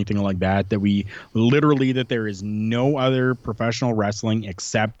or anything like that, that there is no other professional wrestling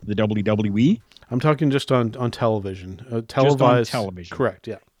except the WWE? I'm talking just on television. Televised. Just on television. Correct,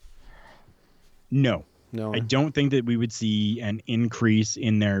 yeah. No. I don't think that we would see an increase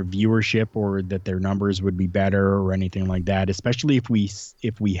in their viewership or that their numbers would be better or anything like that, especially if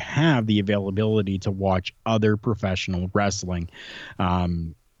we have the availability to watch other professional wrestling. I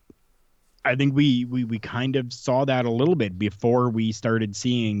think we kind of saw that a little bit before we started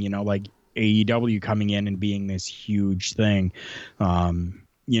seeing, like AEW coming in and being this huge thing.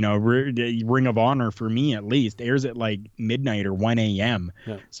 Ring of Honor, for me at least, airs at like midnight or 1 a.m.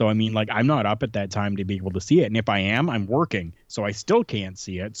 Yeah. So, I mean, like, I'm not up at that time to be able to see it. And if I am, I'm working. So I still can't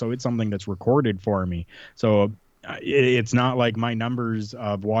see it. So it's something that's recorded for me. So it's not like my numbers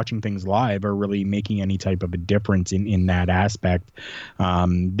of watching things live are really making any type of a difference in that aspect. I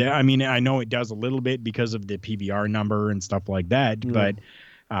mean, I know it does a little bit because of the PVR number and stuff like that, but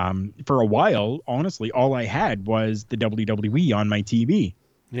for a while, honestly, all I had was the WWE on my TV.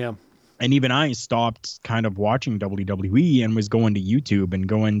 Yeah. And even I stopped kind of watching WWE and was going to YouTube and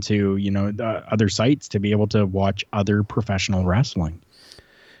going to, other sites to be able to watch other professional wrestling.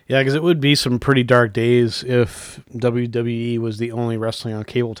 Yeah, because it would be some pretty dark days if WWE was the only wrestling on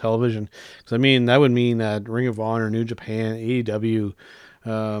cable television. Because, I mean, that would mean that Ring of Honor, New Japan, AEW,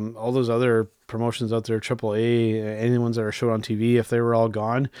 all those other promotions out there, AAA, any ones that are showed on TV, if they were all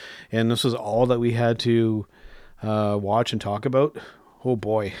gone, and this was all that we had to watch and talk about, oh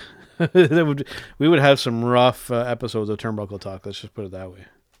boy, we would have some rough episodes of Turnbuckle Talk. Let's just put it that way.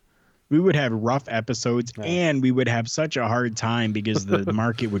 We would have rough episodes, and we would have such a hard time because the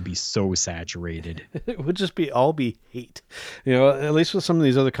market would be so saturated. It would just all be hate. At least with some of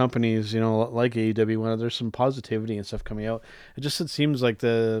these other companies, like AEW, when there's some positivity and stuff coming out, it seems like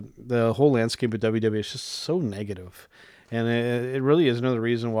the whole landscape of WWE is just so negative. And it really is another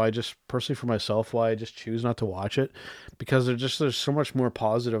reason why, just personally for myself, why I just choose not to watch it, because there's so much more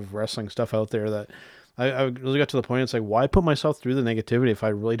positive wrestling stuff out there that I really got to the point. It's like, why put myself through the negativity if I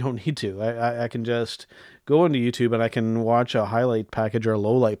really don't need to? I can just go into YouTube and I can watch a highlight package or a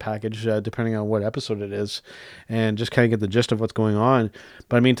low light package, depending on what episode it is, and just kind of get the gist of what's going on.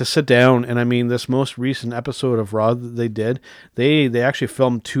 But I mean, to sit down and, I mean, this most recent episode of Raw that they did, they actually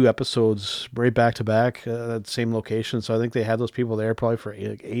filmed 2 episodes right back to back at the same location. So I think they had those people there probably for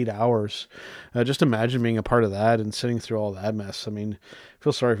 8 hours. Just imagine being a part of that and sitting through all that mess. I mean, I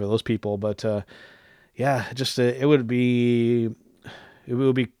feel sorry for those people, but yeah, just it would be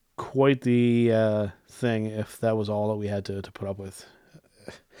quite the thing if that was all that we had to put up with.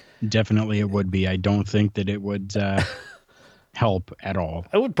 Definitely it would be. I don't think that it would help at all.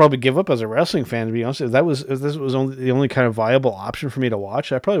 I would probably give up as a wrestling fan, to be honest. If this was the only kind of viable option for me to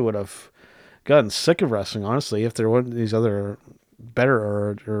watch, I probably would have gotten sick of wrestling, honestly, if there weren't these other better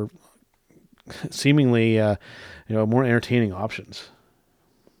or seemingly more entertaining options.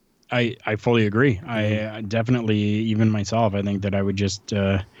 I fully agree. I definitely, even myself, I think that I would just,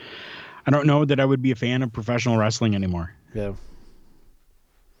 I don't know that I would be a fan of professional wrestling anymore. Yeah.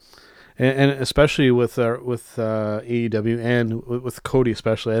 And especially with AEW and with Cody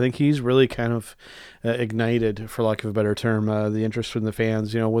especially, I think he's really kind of ignited, for lack of a better term, the interest from the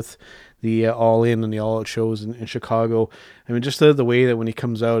fans, with the All In and the All Out shows in Chicago. I mean, just the way that when he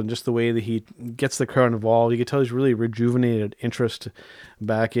comes out and just the way that he gets the crowd involved, you can tell he's really rejuvenated interest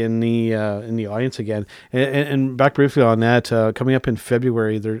back in the audience again. And back briefly on that, coming up in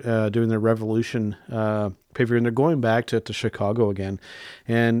February, they're doing their Revolution pay-per-view, and they're going back to Chicago again.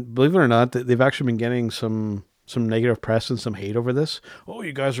 And believe it or not, they've actually been getting some negative press and some hate over this. Oh,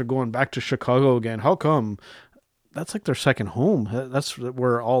 you guys are going back to Chicago again. How come? That's like their second home. That's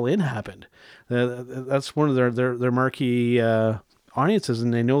where All In happened. That's one of their marquee audiences,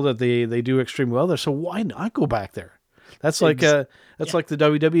 and they know that they do extremely well there. So why not go back there? That's like like the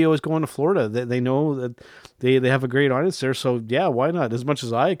WWE is going to Florida. They know that they have a great audience there. So yeah, why not? As much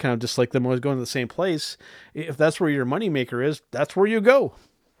as I kind of dislike them always going to the same place, if that's where your moneymaker is, that's where you go.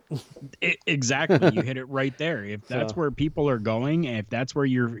 Exactly. You hit it right there. If that's So, where people are going, if that's where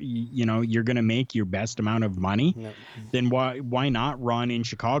you're going to make your best amount of money, yeah. then why not run in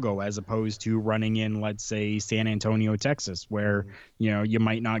Chicago as opposed to running in, let's say, San Antonio, Texas, where you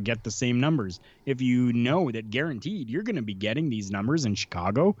might not get the same numbers. If you know that guaranteed you're going to be getting these numbers in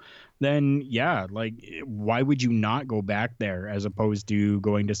Chicago, then yeah, like why would you not go back there as opposed to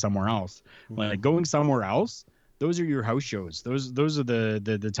going to somewhere else? Like going somewhere else, those are your house shows. Those are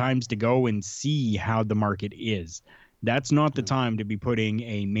the times to go and see how the market is. That's not the time to be putting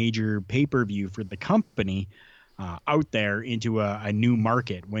a major pay-per-view for the company out there into a new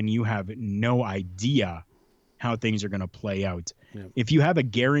market when you have no idea how things are going to play out. Yeah. If you have a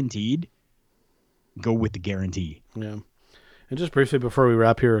guaranteed, go with the guarantee. Yeah. And just briefly before we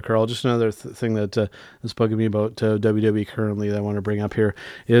wrap here, Carl, just another thing that is bugging me about WWE currently that I want to bring up here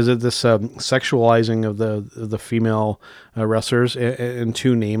is that this sexualizing of the female wrestlers, and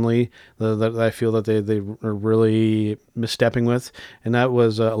two namely that I feel that they are really misstepping with, and that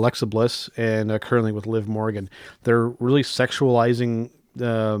was Alexa Bliss and currently with Liv Morgan. They're really sexualizing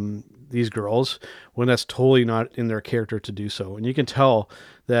these girls when that's totally not in their character to do so. And you can tell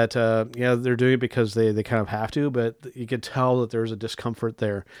that, they're doing it because they kind of have to, but you can tell that there's a discomfort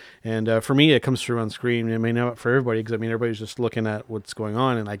there. And for me, it comes through on screen. It may not for everybody, because I mean, everybody's just looking at what's going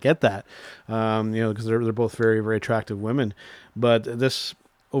on, and I get that, because they're both very, very attractive women. But this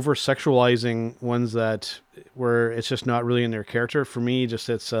over sexualizing ones that where it's just not really in their character, for me, just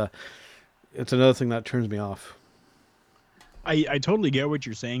it's another thing that turns me off. I totally get what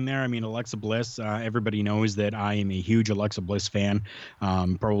you're saying there. I mean, Alexa Bliss, everybody knows that I am a huge Alexa Bliss fan.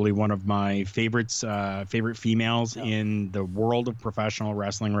 Probably one of my favorite females in the world of professional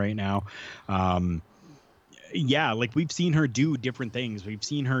wrestling right now. Yeah, like we've seen her do different things. We've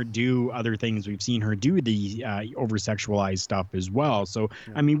seen her do other things. We've seen her do the over sexualized stuff as well. So,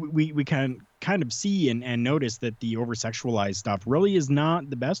 I mean, we can kind of see and notice that the over sexualized stuff really is not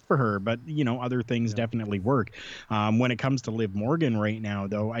the best for her, but other things definitely work. When it comes to Liv Morgan right now,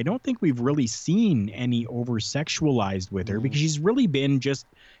 though, I don't think we've really seen any over sexualized with her, because she's really been just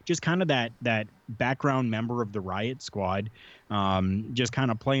kind of that background member of the Riot Squad, just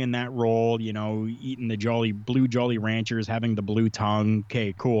kind of playing that role, eating the blue Jolly Ranchers, having the blue tongue.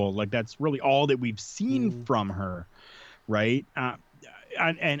 Okay, cool. Like that's really all that we've seen from her, right?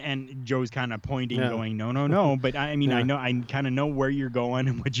 And Joe's kind of pointing, going, no. But I mean, I know, I kind of know where you're going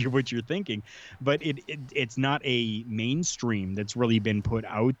and what you're thinking. But it's not a mainstream that's really been put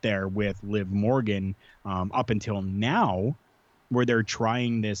out there with Liv Morgan up until now, where they're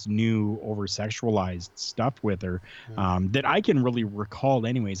trying this new over sexualized stuff with her, that I can really recall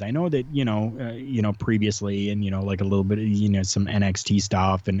anyways. I know that, previously, and, like a little bit of, some NXT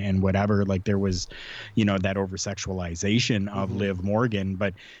stuff and whatever, like there was, that over sexualization of Liv Morgan,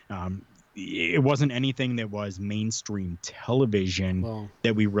 but, it wasn't anything that was mainstream television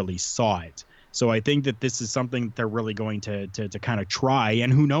that we really saw it. So I think that this is something that they're really going to kind of try.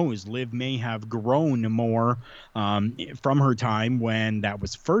 And who knows, Liv may have grown more from her time when that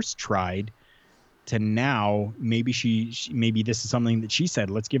was first tried to now. Maybe maybe this is something that she said,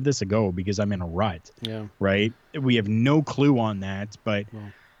 let's give this a go because I'm in a rut. Yeah. Right. We have no clue on that, but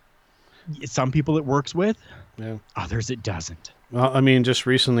some people it works with. Yeah. Others it doesn't. Well, I mean, just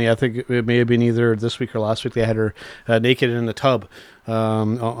recently, I think it may have been either this week or last week, they had her naked in the tub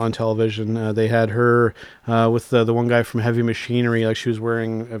on television. They had her with the one guy from Heavy Machinery, like she was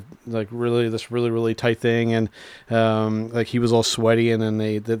wearing this really tight thing, and like he was all sweaty, and then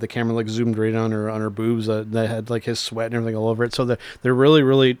the camera like zoomed right on her boobs that had like his sweat and everything all over it. So they're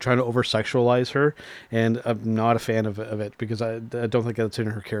really trying to over sexualize her, and I'm not a fan of it because I don't think that's in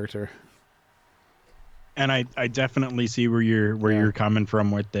her character. And I definitely see where you're coming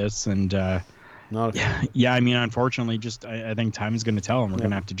from with this, and I mean, unfortunately, just I think time is going to tell, and we're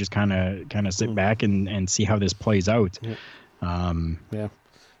going to have to just kind of sit back and see how this plays out.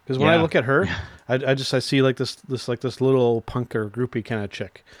 Because when I look at her, I see like this little punk or groupie kind of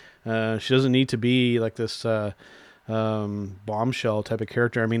chick. She doesn't need to be like this bombshell type of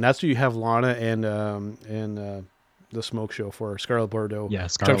character. I mean, that's what you have Lana and the Smoke Show for Scarlett Bordeaux. Yeah,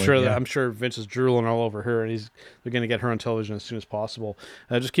 Scarlett. I'm sure Vince is drooling all over her, and they're going to get her on television as soon as possible.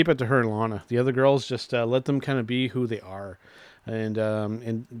 Just keep it to her and Lana. The other girls, just let them kind of be who they are, and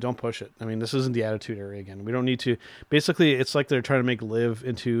don't push it. I mean, this isn't the Attitude Era again. We don't need to. Basically, it's like they're trying to make Liv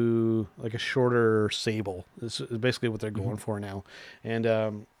into like a shorter Sable. This is basically what they're going for now, and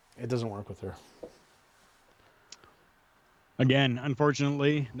it doesn't work with her. Again,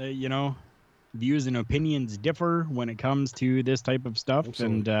 unfortunately, views and opinions differ when it comes to this type of stuff.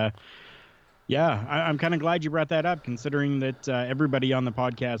 Absolutely. And Yeah, I'm kind of glad you brought that up, considering that everybody on the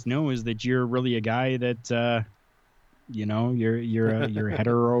podcast knows that you're really a guy that you're a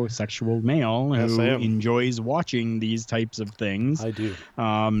heterosexual male Yes, I who am. enjoys watching these types of things. I do.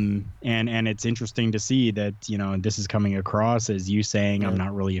 And it's interesting to see that this is coming across as you saying I'm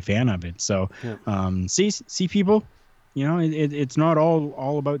not really a fan of it. So see people, it's not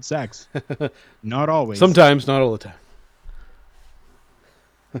all about sex. Not always. Sometimes, not all the time.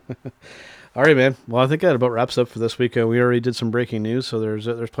 All right, man. Well, I think that about wraps up for this week. We already did some breaking news, so there's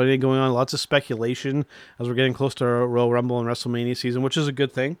plenty going on. Lots of speculation as we're getting close to our Royal Rumble and WrestleMania season, which is a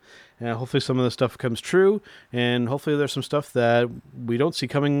good thing. And hopefully some of the stuff comes true, and hopefully there's some stuff that we don't see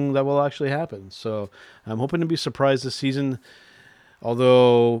coming that will actually happen. So I'm hoping to be surprised this season.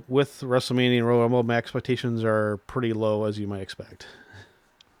 Although with WrestleMania and Royal Rumble, my expectations are pretty low, as you might expect.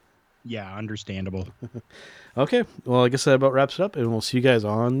 Yeah, understandable. Okay, well, I guess that about wraps it up, and we'll see you guys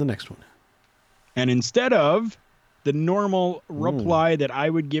on the next one. And instead of the normal reply that I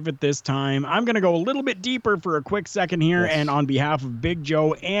would give it this time, I'm going to go a little bit deeper for a quick second here. Yes. And on behalf of Big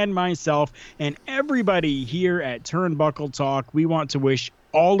Joe and myself and everybody here at Turnbuckle Talk, we want to wish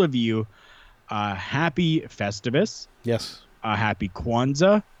all of you a happy Festivus. Yes. A happy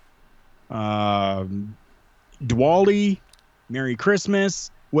Kwanzaa, Diwali, Merry Christmas,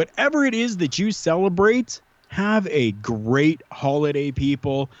 whatever it is that you celebrate. Have a great holiday,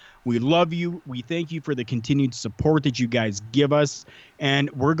 people. We love you. We thank you for the continued support that you guys give us. And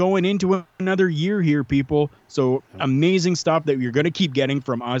we're going into another year here, people. So amazing stuff that you're going to keep getting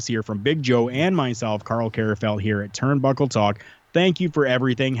from us here, from Big Joe and myself, Carl Karafelt, here at Turnbuckle Talk. Thank you for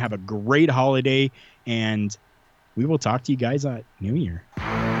everything. Have a great holiday. And we will talk to you guys at New Year.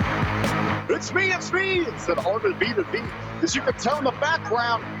 It's me. It's an honor to be the beat. As you can tell in the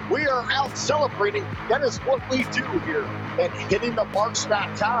background, we are out celebrating. That is what we do here at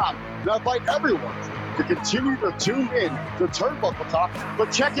hittingthemarks.com. And I invite everyone to continue to tune in to Turnbuckle Talk,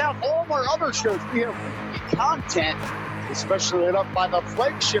 but check out all of our other shows. We have weekly content, especially lit up by the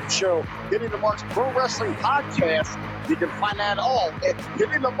flagship show, Hitting the Marks Pro Wrestling Podcast. You can find that all at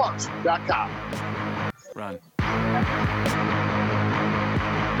hittingthemarks.com. Run.